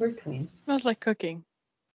fine. We're clean. Smells like cooking.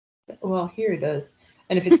 Well, here it does.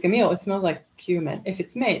 And if it's Camille, it smells like cumin. If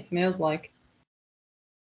it's May, it smells like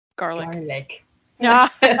garlic.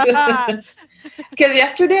 Because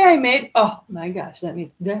yesterday I made, oh my gosh, let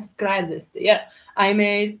me describe this. Yeah, I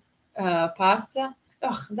made pasta.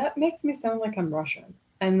 Ugh, that makes me sound like I'm Russian.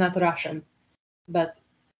 I'm not Russian, but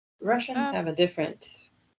Russians have a different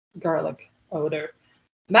garlic odor.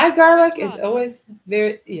 My garlic is always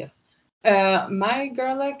very, yes. My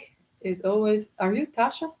garlic is always, are you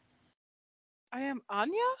Tasha? I am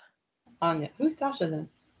Anya? Anya. Who's Tasha then?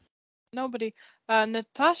 Nobody.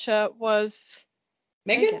 Natasha was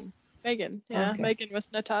Megan? Megan. Yeah, okay. Megan was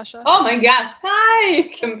Natasha. Oh my gosh. Hi.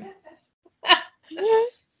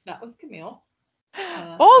 That was Camille.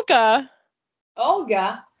 Olga.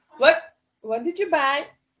 Olga. What did you buy?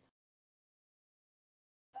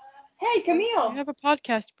 Hey, We Camille. have a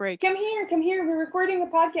podcast break. Come here. We're recording a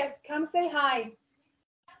podcast. Come say hi.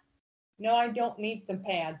 No, I don't need some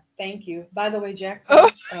pads. Thank you. By the way, Jackson,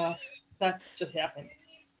 that just happened.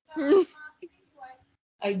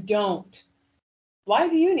 I don't. Why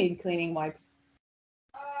do you need cleaning wipes?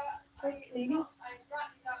 For cleaning?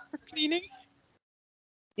 For cleaning?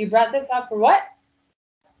 You brought this up for what?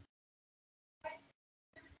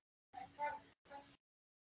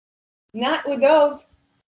 Not with those.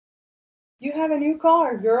 You have a new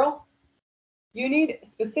car, girl. You need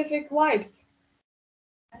specific wipes.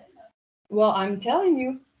 Well, I'm telling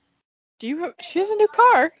you. She has a new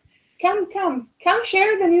car. Come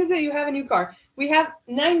share the news that you have a new car. We have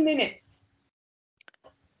 9 minutes.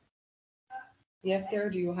 Yes, Sarah,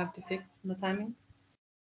 do you have to fix the timing?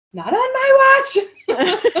 Not on my watch!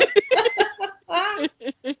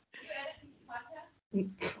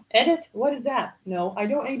 Edit? What is that? No, I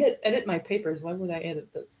don't edit my papers. Why would I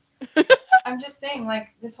edit this? I'm just saying,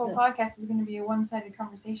 like, this whole podcast is going to be a one-sided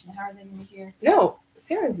conversation. How are they going to hear? No,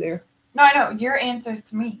 Sarah's there. No, I know. Your answer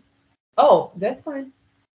to me. Oh, that's fine.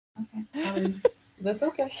 Okay. That's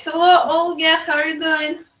okay. Hello, Olga. How are you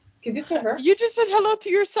doing? Could you say her? You just said hello to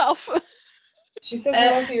yourself. She said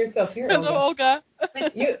hello to yourself. Here, Hello, Olga.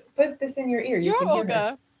 Olga. You put this in your ear. You You're can hear Olga.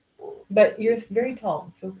 her. But you're very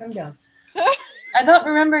tall, so come down. I don't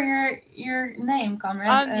remember your name, comrade.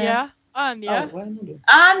 Anya. Oh, what did I do?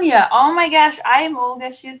 Anya. Oh my gosh, I am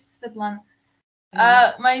Olga. She's Svetlana.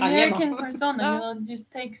 My American am. persona,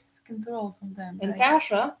 just takes control sometimes. And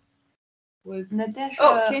Tasha was. Natasha.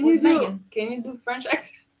 Oh, can you Megan. do French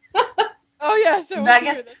accent? Oh yes, I want to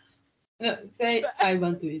hear Baguette. this. No, say I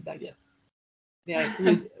want to eat baguette. Yeah,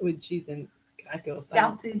 with cheese and crackers.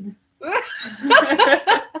 Stouted.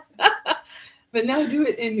 But now do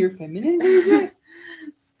it in your feminine version.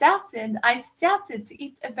 Stouted. I stouted to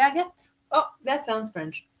eat a baguette. Oh, that sounds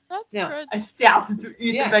French. That's Yeah, French. I stouted to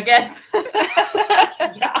eat Yeah. a baguette.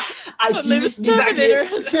 I The latest finished the Terminator.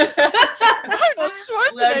 baguette. Arnold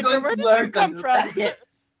Schwarzenegger, where did you come from?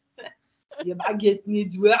 Your baguette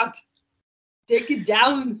needs work. Take it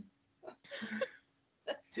down.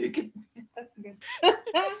 Take it. That's good.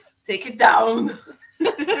 Take it down.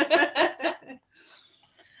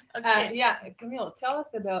 Okay. Yeah, Camille, tell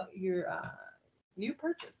us about your new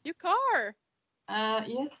purchase. Your car.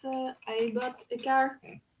 Yes, I bought a car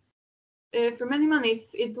for many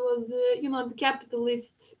monies. It was, the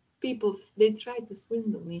capitalist peoples. They tried to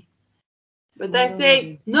swindle me. But I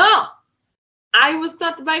say, no! I was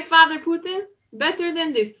taught by Father Putin better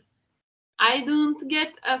than this. I don't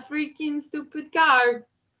get a freaking stupid car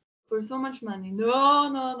for so much money.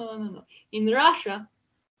 No. In Russia,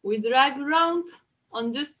 we drive around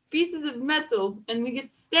on just pieces of metal and we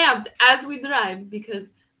get stabbed as we drive because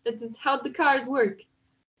that is how the cars work.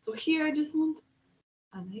 So here I just want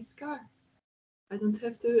a nice car. I don't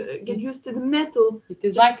have to get used to the metal. It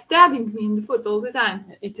is just like stabbing me in the foot all the time.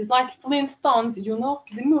 It is like Flintstones. You know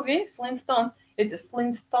the movie Flintstones? It's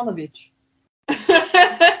Flintstonovich.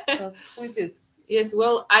 That's who it is. Yes,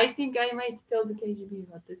 well, I think I might tell the KGB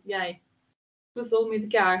about this guy who sold me the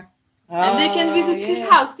car. And they can visit his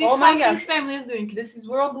house, see how his family is doing. This is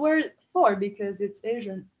World War IV because it's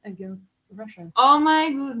Asian against Russian. Oh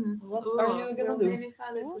my goodness. What are you gonna do? Maybe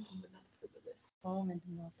Father Putin would not approve of this. Oh, maybe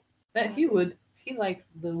not. But he would. He likes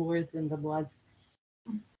the words and the bloods.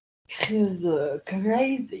 He's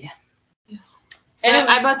crazy. Yes. So Anyway.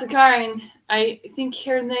 I bought the car and I think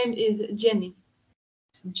her name is Jenny.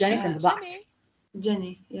 Jenny from the block.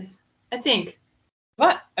 Jenny, yes. I think.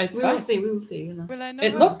 What? It's We fine. will see, you know. Will I know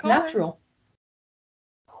It what to looked call her? natural.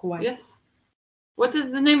 Why? Yes. What is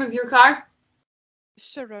the name of your car?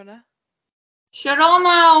 Sharona.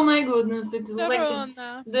 Sharona, oh my goodness. It is like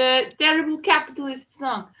Sharona. the terrible capitalist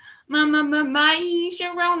song. My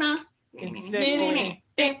Sharona. Exactly.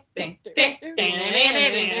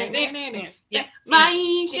 Yeah. My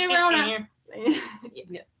Sharona.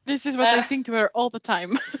 Yes. This is what they sing to her all the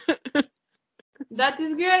time. That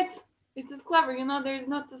is great. It is clever. You know, there's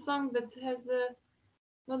not a song that has the...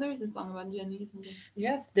 No, there is a song about Jenny, isn't there?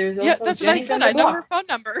 Yes, there's also Yeah, that's Jenny what I said. from the I know block. her phone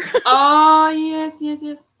number. Oh, yes.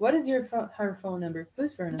 What is her phone number?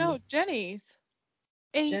 Whose phone number? No, Jenny's.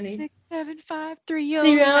 Jenny's?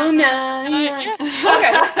 8675309. Yeah.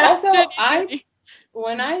 Okay. Also, Jenny.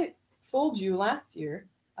 when I fooled you last year,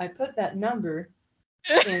 I put that number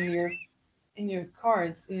in your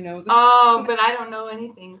cards. You know. Oh, but I don't know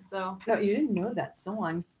anything, so... No, you didn't know that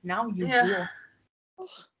song. Now you do.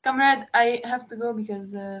 Comrade, I have to go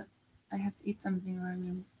because I have to eat something or I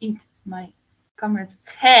will eat my comrade's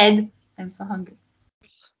head. I'm so hungry.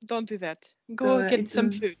 Don't do that. Go So, get it some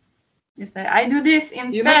was- food. Yes, I do this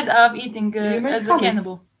instead of eating you made as a hummus.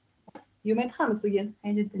 cannibal. You made hummus again.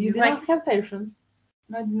 I did. You did not have patience.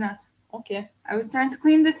 No, I did not. Okay. I was trying to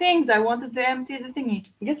clean the things. I wanted to empty the thingy.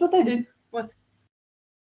 Guess what I did?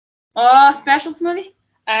 Oh, special smoothie?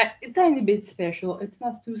 A tiny bit special. It's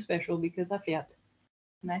not too special because I fat.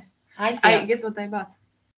 Nice. I I fat. guess what I bought?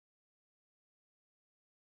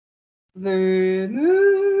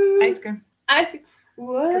 Vermouth. Ice cream. Ice cream.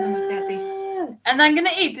 What? I'm a fatty. And I'm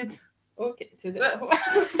gonna eat it. Okay. So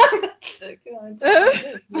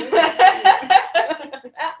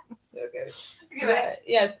okay. Goodbye.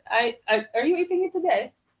 Yes. I. Are you eating it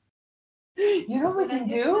today? You know what we can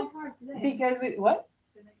do? Because we what?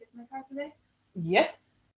 Did I get my car today? Yes.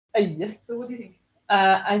 Yes. So what do you think?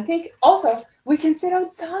 I think also we can sit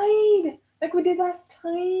outside like we did last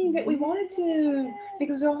time that we wanted to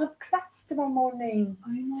because we don't have class tomorrow morning.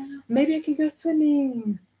 I know. Maybe I can go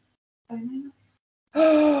swimming. I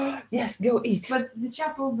know. Yes, go eat. But the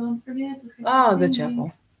chapel, don't forget. Oh, the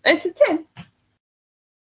chapel. It's a 10.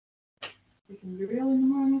 We can grill in the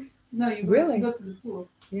morning. No, you Really? go to the pool.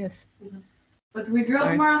 Yes. But we grill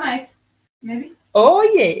Sorry. tomorrow night. Maybe? Oh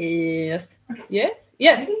yes. Yes.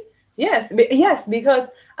 Yes. Maybe? Yes. Yes, because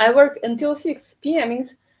I work until 6 p.m.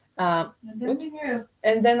 And then Oops. we grill.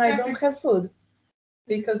 And then I don't Perfect. have food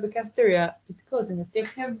because the cafeteria is closing at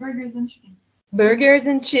 6. We have burgers and chicken. Burgers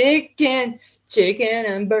and chicken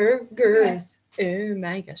and burgers. Oh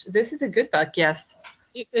my gosh, this is a good podcast.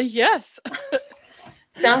 Yes.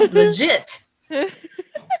 Sounds legit.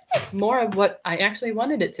 More of what I actually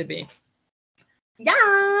wanted it to be.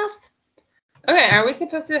 Yes. Okay, are we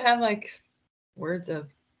supposed to have like words of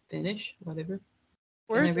finish, whatever?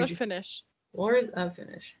 Words read of you? finish. Words of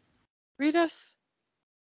finish. Read us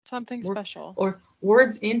something Wor- special. Or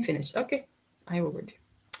words in finish. Okay, I will read.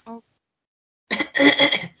 Oh.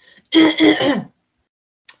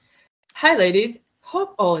 Hi, ladies.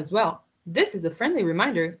 Hope all is well. This is a friendly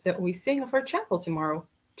reminder that we sing for chapel tomorrow,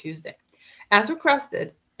 Tuesday. As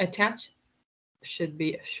requested, attached should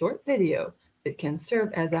be a short video that can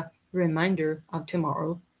serve as a reminder of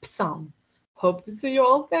tomorrow's psalm. Hope to see you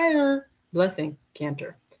all there. Blessing,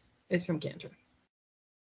 Cantor. It's from Cantor.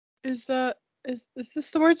 Is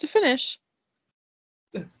this the words to finish?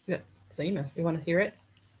 Yeah, Selena, you want to hear it?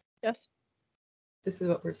 Yes. This is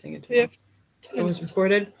what we're singing We have tomorrow. It was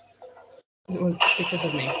recorded. It was because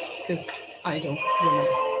of me, because I don't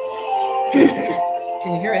remember.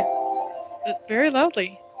 Can you hear it? very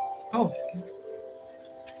loudly. Oh. Okay.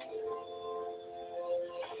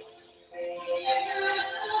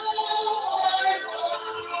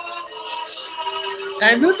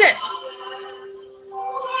 I moved it.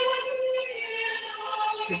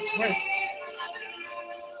 It's worse.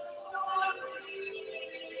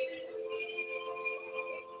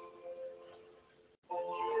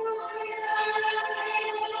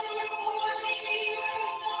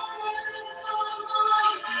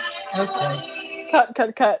 Okay.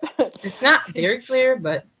 Cut. It's not very clear,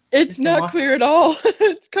 but It's can not walk- clear at all.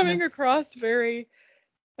 It's coming Yes. across very,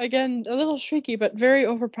 again, a little shrieky, but very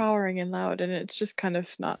overpowering and loud, and it's just kind of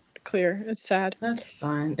not clear. It's sad. that's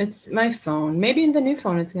fine. It's my phone. Maybe in the new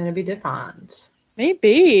phone it's going to be different.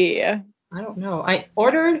 Maybe. I don't know. I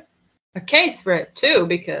ordered a case for it too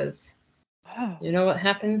because Oh. you know what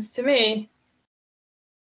happens to me?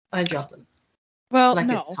 I drop them. Well, Like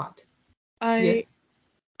no. it's hot. I Yes.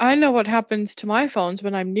 know what happens to my phones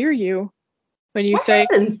when I'm near you. When you What say,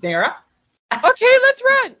 happened, Sarah? okay, let's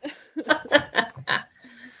run.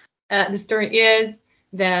 The story is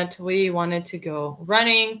that we wanted to go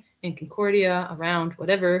running in Concordia, around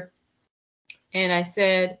whatever. And I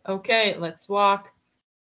said, okay, let's walk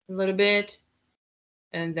a little bit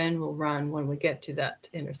and then we'll run when we get to that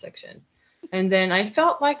intersection. And then I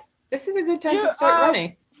felt like this is a good time to start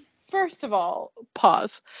running. First of all,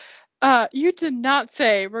 pause. You did not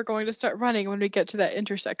say we're going to start running when we get to that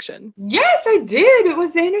intersection. Yes, I did. It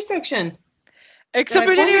was the intersection. Except I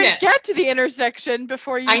we didn't pointed even at. get to the intersection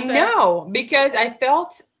before you I said. know, because I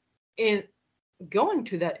felt in going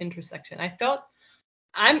to that intersection. I felt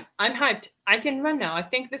I'm hyped. I can run now. I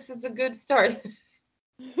think this is a good start.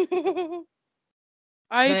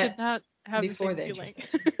 I But did not have the before same the feeling.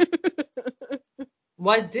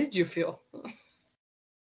 What did you feel?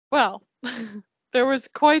 Well, there was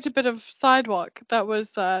quite a bit of sidewalk that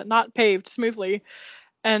was not paved smoothly,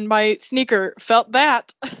 and my sneaker felt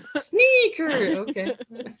that. Sneaker. Okay.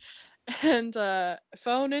 And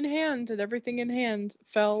phone in hand and everything in hand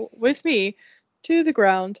fell with me to the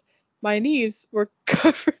ground. My knees were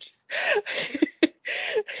covered.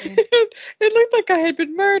 It looked like I had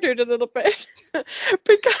been murdered a little bit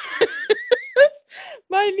because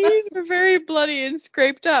my My knees were very bloody and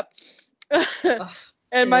scraped up. Ugh,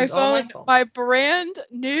 And it my was all my phone, fault. my brand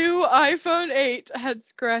new iPhone 8 had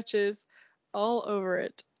scratches all over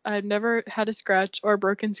it. I had never had a scratch or a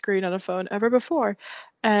broken screen on a phone ever before.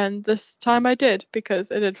 And this time I did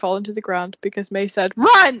because it had fallen to the ground because May said,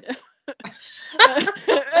 "Run!" And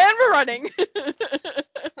we're running.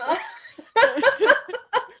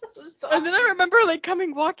 And then I remember like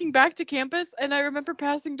walking back to campus, and I remember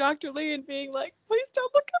passing Dr. Lee and being like, "Please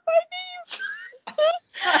don't look at my knees."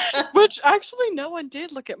 Which actually no one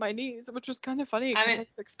did look at my knees, which was kind of funny because I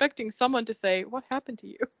was expecting someone to say, "What happened to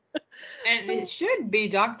you?" And it should be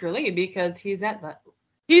Dr. Lee because he's at that.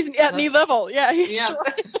 He's at knee level. Yeah, he's Yeah.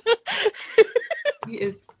 short. He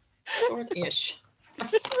is short-ish.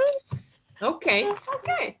 Okay.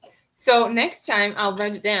 So next time I'll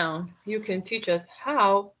write it down. You can teach us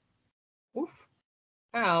how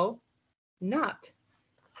not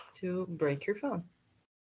to break your phone.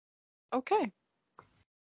 Okay.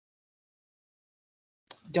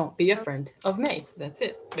 Don't be a friend of May. That's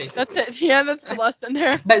it, basically. That's it. Yeah, that's the lesson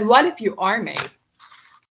there. But what if you are May?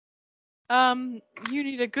 You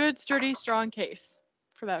need a good, sturdy, strong case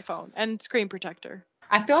for that phone and screen protector.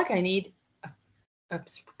 I feel like I need a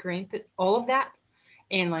screen, all of that,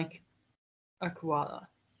 and like a koala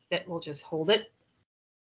that will just hold it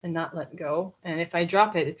and not let go. And if I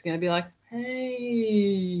drop it, it's gonna be like,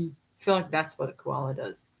 hey. I feel like that's what a koala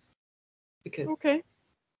does. Because Okay.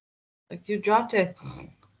 like you dropped it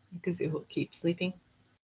because it will keep sleeping.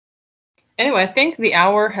 Anyway, I think the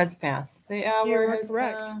hour has passed. The hour You are has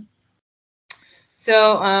correct. passed.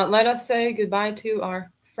 So let us say goodbye to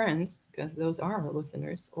our friends, because those are our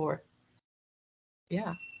listeners, or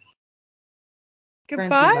yeah.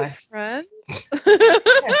 Goodbye, Friends. friends.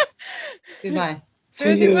 Goodbye.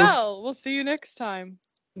 Fare To thee you. well. We'll see you next time.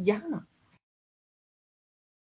 Yeah.